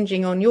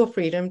impinging on your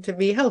freedom to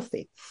be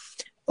healthy.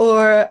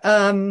 Or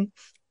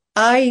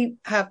I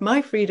have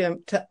my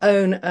freedom to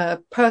own a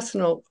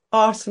personal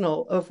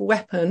arsenal of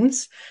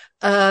weapons.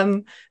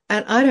 And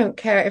I don't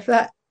care if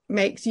that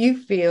makes you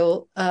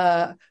feel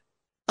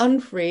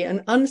unfree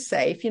and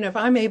unsafe. You know, if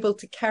I'm able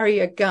to carry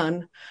a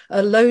gun,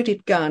 a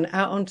loaded gun,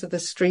 out onto the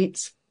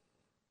streets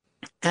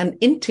and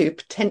into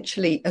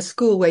potentially a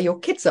school where your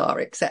kids are,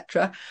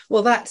 etc.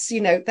 Well,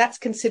 that's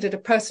considered a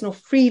personal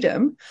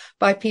freedom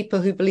by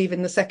people who believe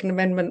in the Second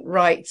Amendment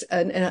rights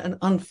and an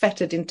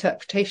unfettered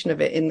interpretation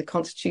of it in the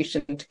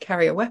Constitution to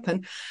carry a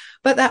weapon.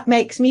 But that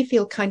makes me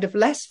feel kind of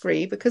less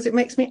free, because it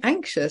makes me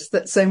anxious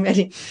that so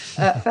many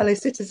fellow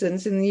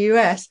citizens in the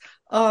US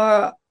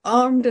are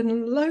armed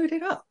and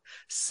loaded up.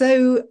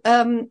 So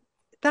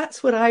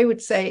that's what I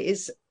would say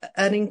is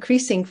an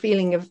increasing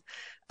feeling of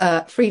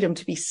freedom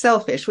to be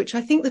selfish, which I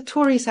think the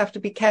Tories have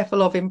to be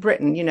careful of in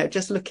Britain. You know,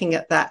 just looking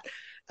at that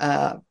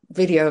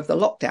video of the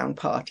lockdown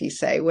party,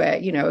 say, where,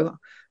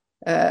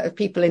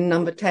 people in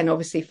Number 10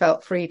 obviously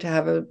felt free to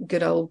have a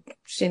good old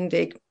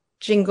shindig,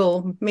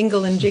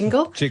 mingle and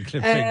jingle.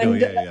 Jingle and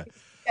mingle,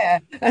 yeah.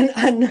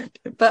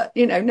 But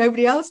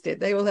nobody else did.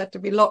 They all had to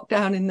be locked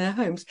down in their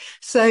homes.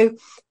 So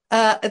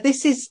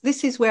this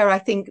is where I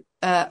think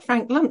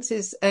Frank Luntz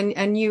is,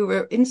 and you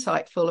were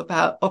insightful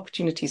about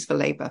opportunities for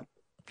Labour.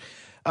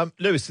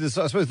 Lewis,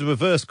 I suppose the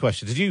reverse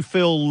question: did you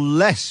feel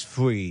less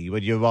free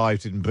when you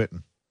arrived in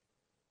Britain?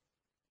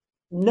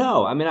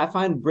 No, I mean, I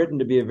find Britain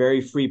to be a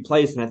very free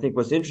place. And I think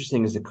what's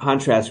interesting is the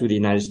contrast with the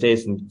United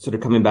States, and sort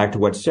of coming back to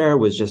what Sarah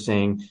was just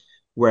saying,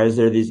 whereas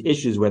there are these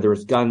issues, whether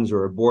it's guns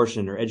or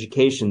abortion or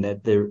education,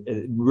 that the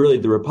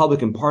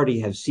Republican Party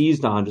have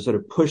seized on to sort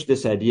of push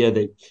this idea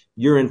that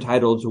you're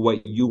entitled to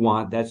what you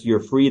want. That's your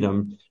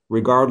freedom,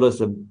 regardless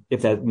of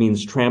if that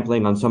means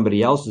trampling on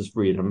somebody else's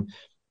freedom.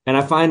 And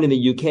I find in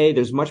the UK,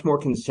 there's much more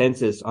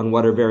consensus on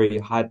what are very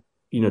hot,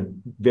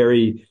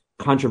 very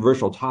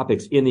controversial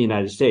topics in the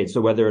United States.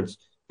 So whether it's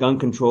gun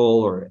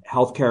control or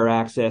healthcare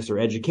access or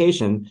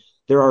education,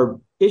 there are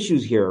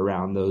issues here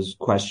around those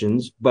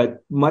questions, but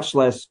much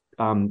less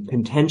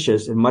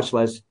contentious and much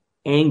less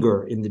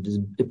anger in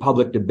the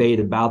public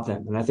debate about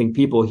them. And I think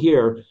people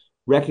here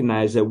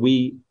recognize that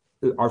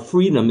our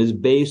freedom is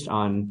based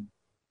on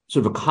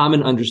sort of a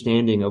common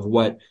understanding of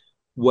what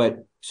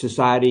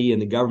society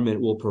and the government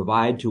will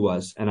provide to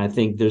us. And I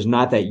think there's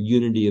not that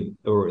unity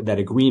or that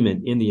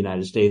agreement in the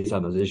United States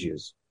on those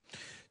issues.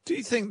 Do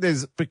you think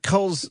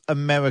because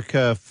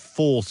America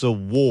fought a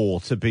war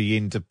to be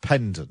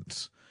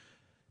independent,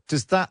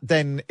 does that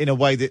then, in a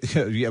way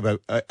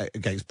that,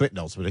 against Britain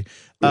ultimately,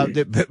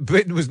 that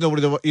Britain was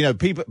normally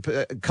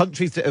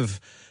countries that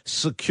have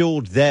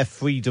secured their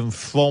freedom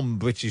from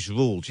British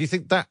rule? Do you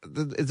think that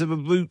is there a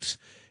root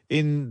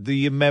in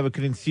the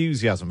American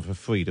enthusiasm for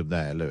freedom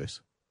there, Lewis?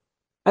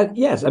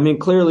 Yes, I mean,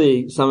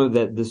 clearly some of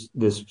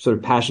this sort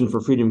of passion for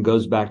freedom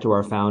goes back to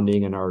our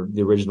founding and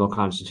the original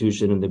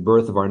Constitution and the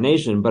birth of our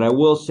nation. But I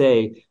will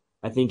say,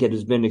 I think it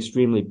has been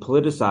extremely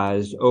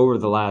politicized over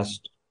the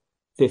last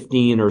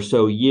 15 or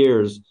so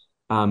years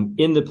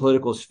in the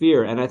political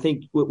sphere. And I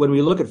think when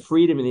we look at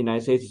freedom in the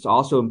United States, it's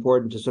also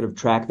important to sort of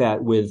track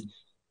that with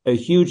a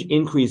huge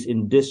increase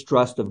in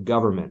distrust of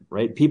government,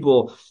 right?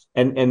 People,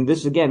 and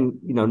this again,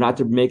 not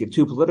to make it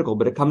too political,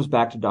 but it comes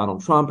back to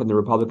Donald Trump and the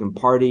Republican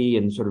Party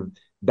and sort of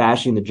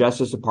bashing the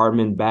Justice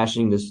Department,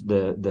 bashing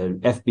the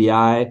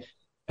FBI,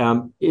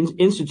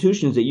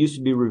 institutions that used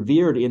to be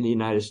revered in the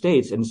United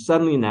States, and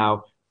suddenly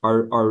now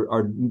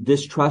are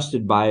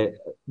distrusted by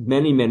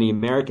many, many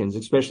Americans,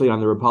 especially on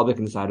the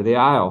Republican side of the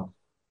aisle.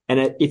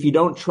 And if you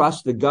don't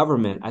trust the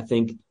government, I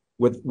think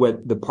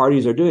what the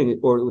parties are doing,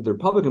 or what the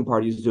Republican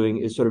Party is doing,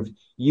 is sort of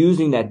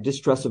using that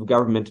distrust of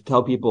government to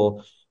tell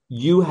people,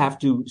 you have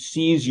to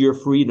seize your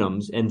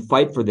freedoms and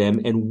fight for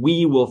them, and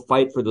we will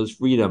fight for those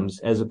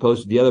freedoms, as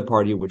opposed to the other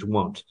party, which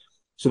won't.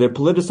 So they're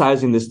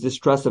politicizing this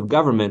distrust of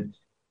government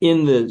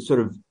in the sort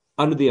of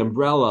under the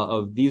umbrella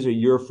of these are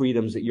your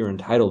freedoms that you're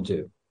entitled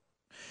to.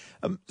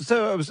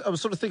 So I was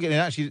sort of thinking,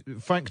 and actually,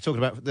 Frank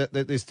talking about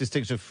this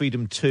distinction of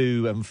freedom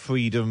to and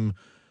freedom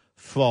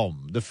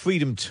from. The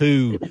freedom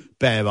to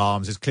bear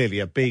arms is clearly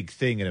a big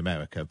thing in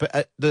America,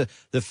 but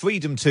the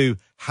freedom to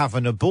have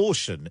an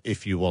abortion,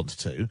 if you want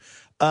to,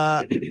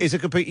 is a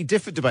completely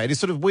different debate. It's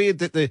sort of weird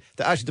that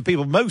actually the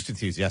people most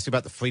enthusiastic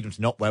about the freedom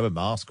to not wear a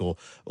mask, or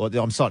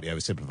I'm slightly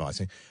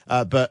oversimplifying,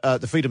 but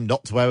the freedom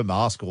not to wear a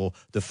mask or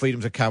the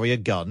freedom to carry a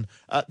gun,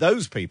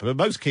 those people who are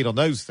most keen on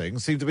those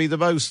things seem to be the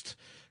most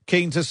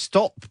keen to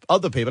stop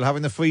other people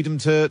having the freedom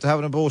to have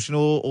an abortion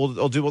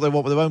or do what they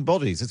want with their own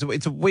bodies.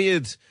 It's a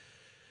weird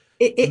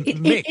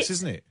mix,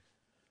 isn't it?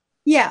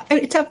 Yeah,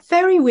 it's a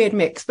very weird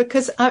mix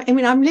because, I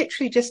mean, I'm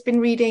literally just been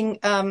reading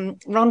Ron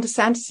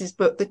DeSantis'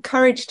 book, The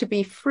Courage to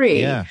Be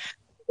Free. Yeah.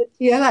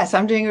 TLS,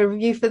 I'm doing a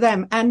review for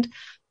them. And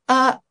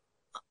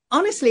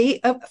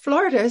honestly,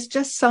 Florida has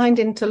just signed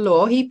into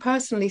law. He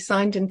personally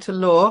signed into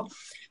law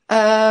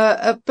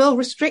a bill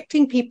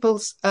restricting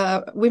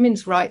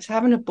women's right to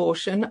have an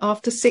abortion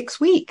after 6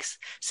 weeks.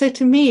 So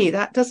to me,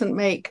 that doesn't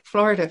make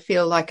Florida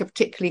feel like a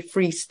particularly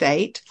free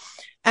state.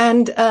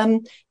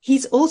 And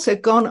he's also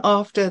gone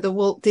after the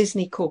Walt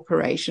Disney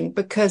Corporation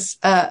because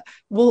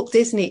Walt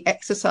Disney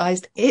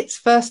exercised its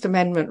First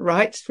Amendment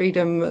rights,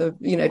 freedom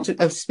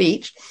of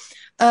speech,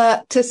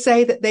 to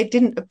say that they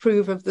didn't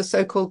approve of the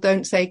so-called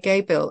Don't Say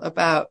Gay bill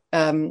about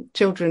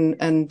children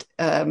and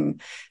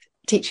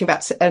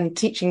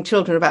teaching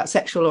children about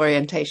sexual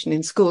orientation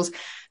in schools.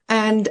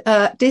 And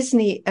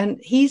Disney, and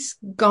he's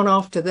gone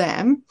after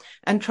them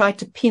and tried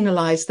to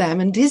penalize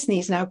them. And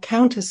Disney's now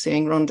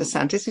countersuing Ron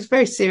DeSantis, who's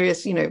very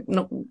serious,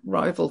 not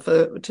rival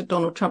to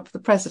Donald Trump for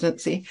the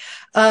presidency,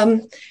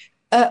 on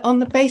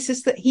the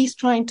basis that he's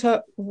trying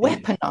to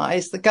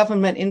weaponize the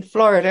government in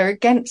Florida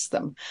against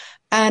them.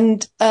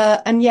 And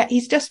yet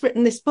he's just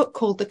written this book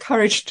called The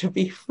Courage to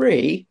Be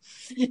Free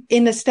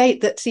in a state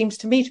that seems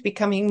to me to be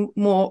becoming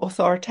more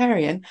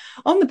authoritarian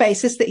on the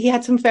basis that he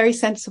had some very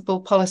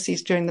sensible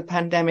policies during the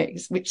pandemic,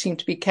 which seemed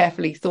to be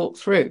carefully thought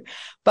through,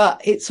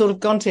 but it's sort of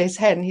gone to his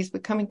head and he's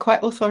becoming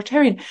quite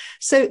authoritarian.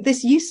 So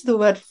this use of the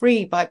word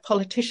free by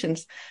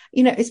politicians,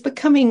 is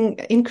becoming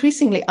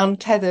increasingly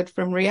untethered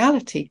from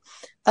reality.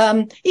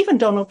 Even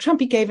Donald Trump,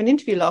 he gave an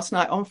interview last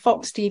night on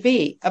Fox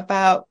TV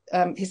about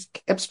his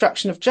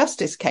obstruction of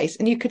justice case.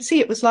 And you could see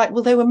it was like,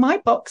 well, they were my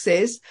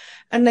boxes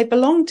and they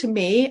belonged to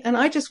me. And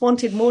I just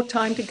wanted more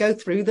time to go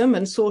through them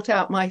and sort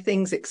out my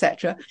things,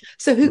 etc.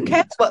 So who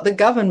cares what the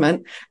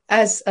government,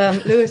 as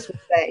Lewis was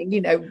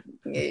saying,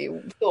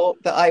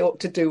 thought that I ought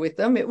to do with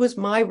them? It was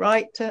my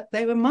right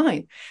they were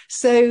mine.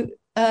 So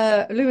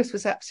Lewis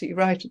was absolutely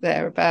right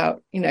there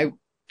about,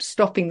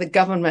 stopping the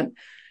government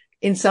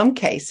in some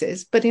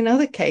cases, but in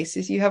other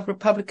cases, you have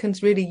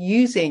Republicans really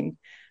using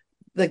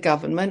the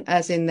government,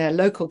 as in their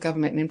local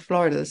government in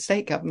Florida, the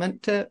state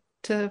government,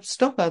 to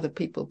stop other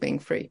people being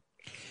free.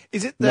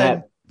 Is it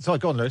that? Sorry,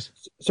 go on, Lewis.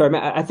 Sorry,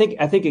 I think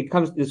it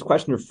comes to this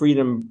question of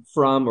freedom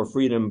from or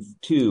freedom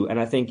to, and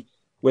I think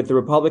what the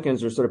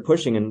Republicans are sort of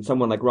pushing, and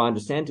someone like Ron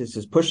DeSantis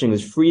is pushing,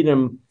 is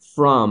freedom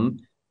from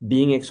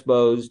being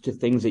exposed to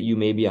things that you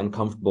may be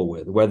uncomfortable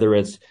with, whether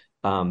it's,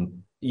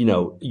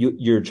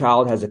 your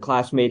child has a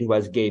classmate who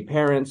has gay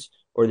parents,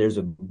 or there's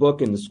a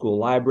book in the school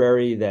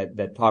library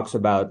that talks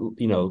about,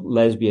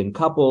 lesbian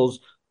couples.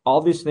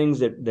 All these things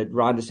that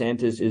Ron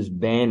DeSantis is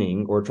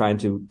banning or trying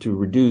to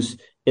reduce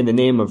in the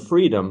name of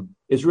freedom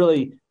is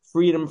really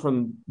freedom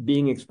from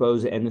being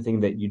exposed to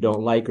anything that you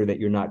don't like or that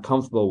you're not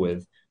comfortable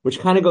with, which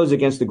kind of goes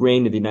against the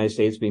grain of the United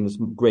States being this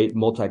great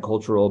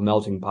multicultural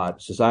melting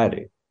pot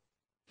society.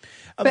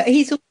 But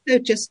he's also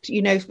just,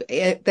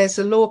 there's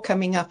a law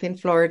coming up in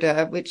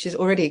Florida, which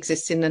already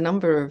exists in a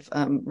number of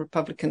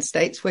Republican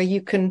states, where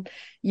you don't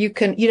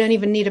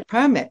even need a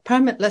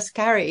permitless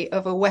carry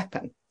of a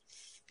weapon.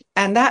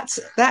 And that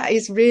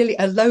is really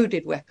a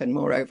loaded weapon,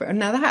 moreover. And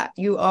now that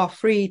you are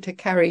free to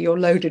carry your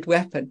loaded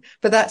weapon,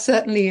 but that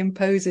certainly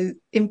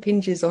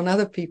impinges on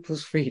other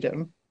people's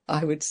freedom,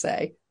 I would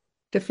say,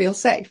 to feel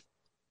safe.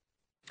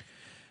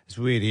 It's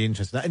really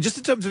interesting. And just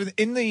in terms of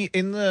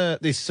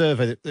this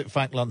survey that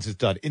Frank Luntz has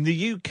done, in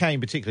the UK in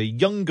particular,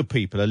 younger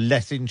people are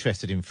less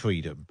interested in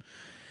freedom.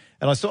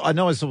 And I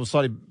know I sort of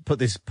slightly put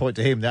this point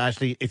to him that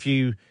actually, if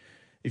you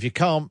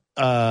can't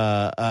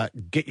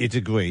get your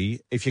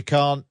degree, if you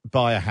can't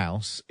buy a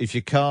house, if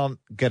you can't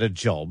get a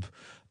job,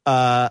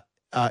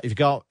 if you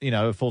can't,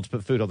 afford to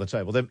put food on the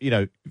table, then,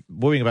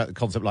 worrying about the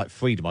concept like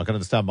freedom, I can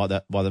understand why they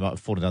might have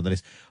fallen down the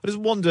list. I just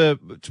wonder,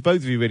 to both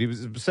of you really,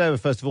 Sarah,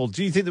 first of all,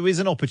 do you think there is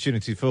an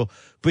opportunity for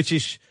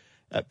British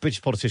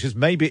politicians,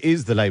 maybe it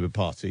is the Labour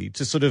Party,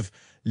 to sort of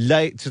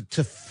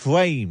to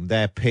frame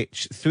their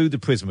pitch through the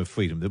prism of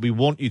freedom, that we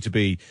want you to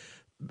be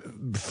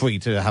free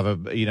to have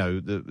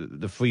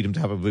the freedom to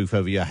have a roof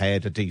over your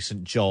head, a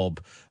decent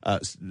job,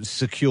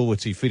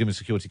 security, freedom and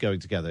security going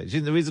together.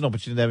 There is an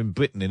opportunity there in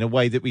Britain in a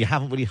way that we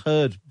haven't really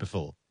heard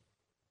before.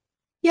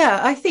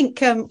 Yeah, I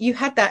think you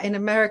had that in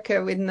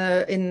America in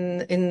the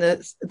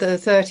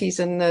 30s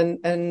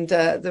and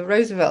the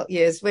Roosevelt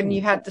years, when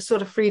you had the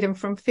sort of freedom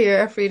from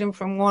fear, freedom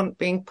from want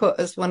being put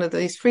as one of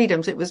these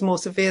freedoms. It was more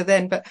severe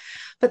then, but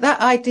that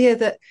idea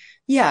that,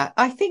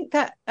 I think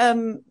that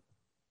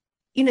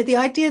the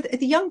idea that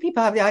the young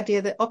people have the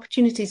idea that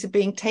opportunities are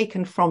being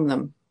taken from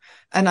them.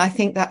 And I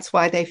think that's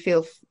why they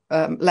feel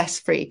less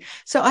free.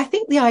 So I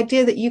think the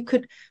idea that you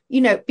could,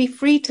 be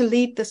free to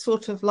lead the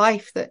sort of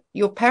life that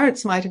your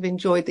parents might have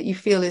enjoyed, that you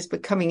feel is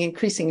becoming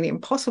increasingly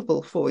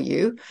impossible for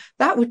you,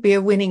 that would be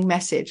a winning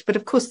message. But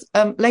of course,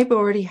 Labour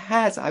already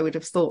has, I would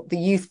have thought, the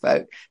youth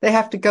vote. They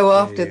have to go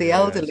after the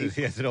elderly.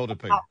 Yes, an older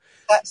people.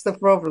 That's the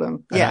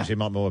problem. And actually, it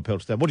might more appeal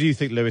to them. What do you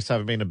think, Lewis,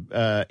 having been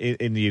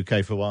in the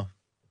UK for a while?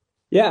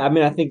 Yeah, I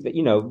mean, I think that,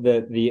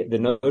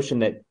 the notion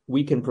that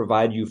we can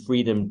provide you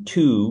freedom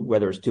to,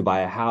 whether it's to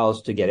buy a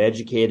house, to get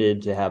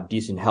educated, to have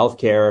decent health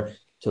care,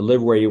 to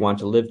live where you want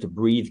to live, to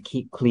breathe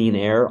clean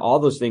air, all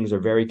those things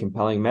are very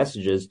compelling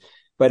messages.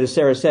 But as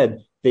Sarah said,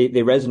 they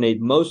resonate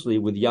mostly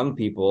with young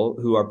people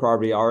who are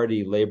probably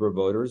already Labour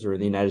voters or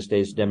the United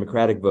States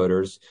Democratic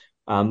voters.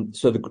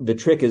 So the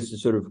trick is to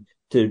sort of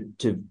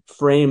to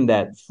frame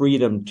that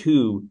freedom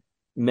to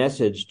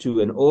message to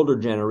an older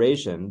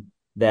generation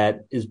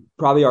that is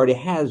probably already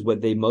has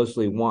what they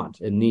mostly want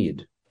and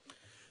need.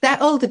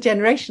 That older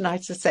generation, I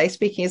should say,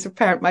 speaking as a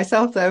parent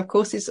myself, though, of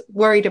course, is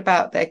worried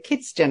about their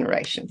kids'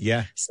 generation.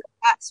 Yeah. So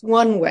that's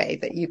one way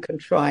that you can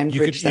try and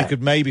bridge that. You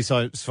could maybe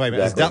frame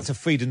it as that's a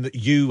freedom that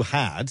you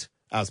had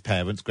as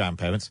parents,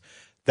 grandparents,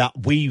 that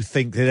we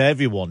think that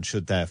everyone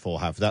should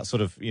therefore have. That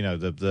sort of,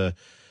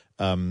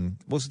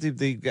 what's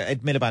the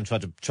Ed Miliband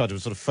tried to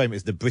sort of frame it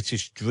as the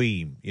British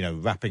dream,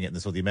 wrapping it in the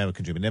sort of the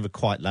American dream. It never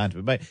quite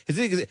landed. But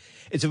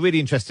it's a really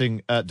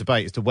interesting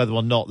debate as to whether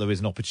or not there is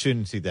an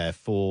opportunity there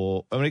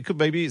for. I mean,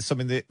 it's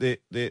something that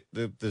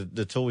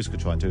the Tories could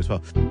try and do as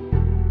well.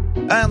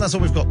 And that's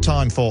all we've got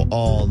time for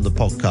on the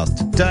podcast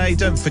today.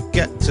 Don't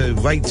forget to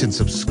rate and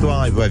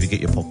subscribe wherever you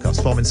get your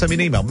podcast from, and send me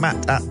an email,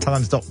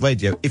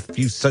 matt@times.radio, if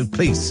you so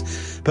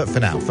please. But for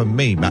now, from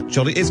me, Matt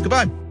Jolly, it's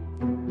goodbye.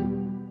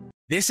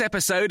 This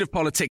episode of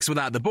Politics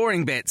Without the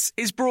Boring Bits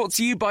is brought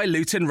to you by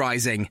Luton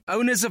Rising,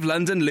 owners of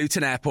London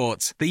Luton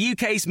Airport, the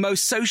UK's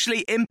most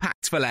socially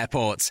impactful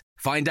airport.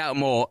 Find out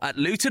more at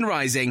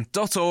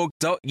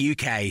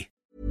lutonrising.org.uk.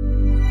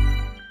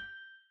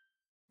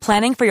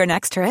 Planning for your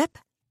next trip?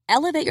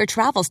 Elevate your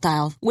travel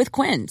style with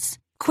Quince.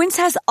 Quince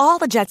has all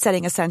the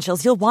jet-setting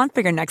essentials you'll want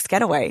for your next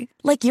getaway,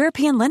 like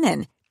European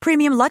linen,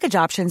 premium luggage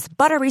options,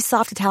 buttery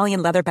soft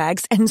Italian leather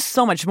bags, and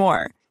so much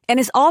more. And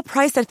is all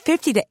priced at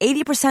 50 to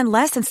 80%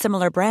 less than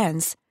similar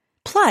brands.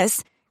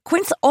 Plus,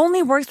 Quince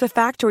only works with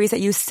factories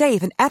that use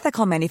safe and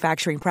ethical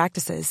manufacturing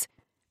practices.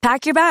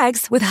 Pack your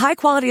bags with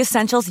high-quality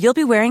essentials you'll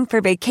be wearing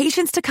for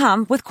vacations to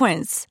come with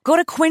Quince. Go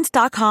to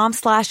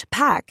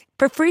quince.com/pack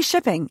for free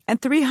shipping and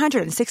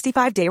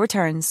 365-day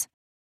returns.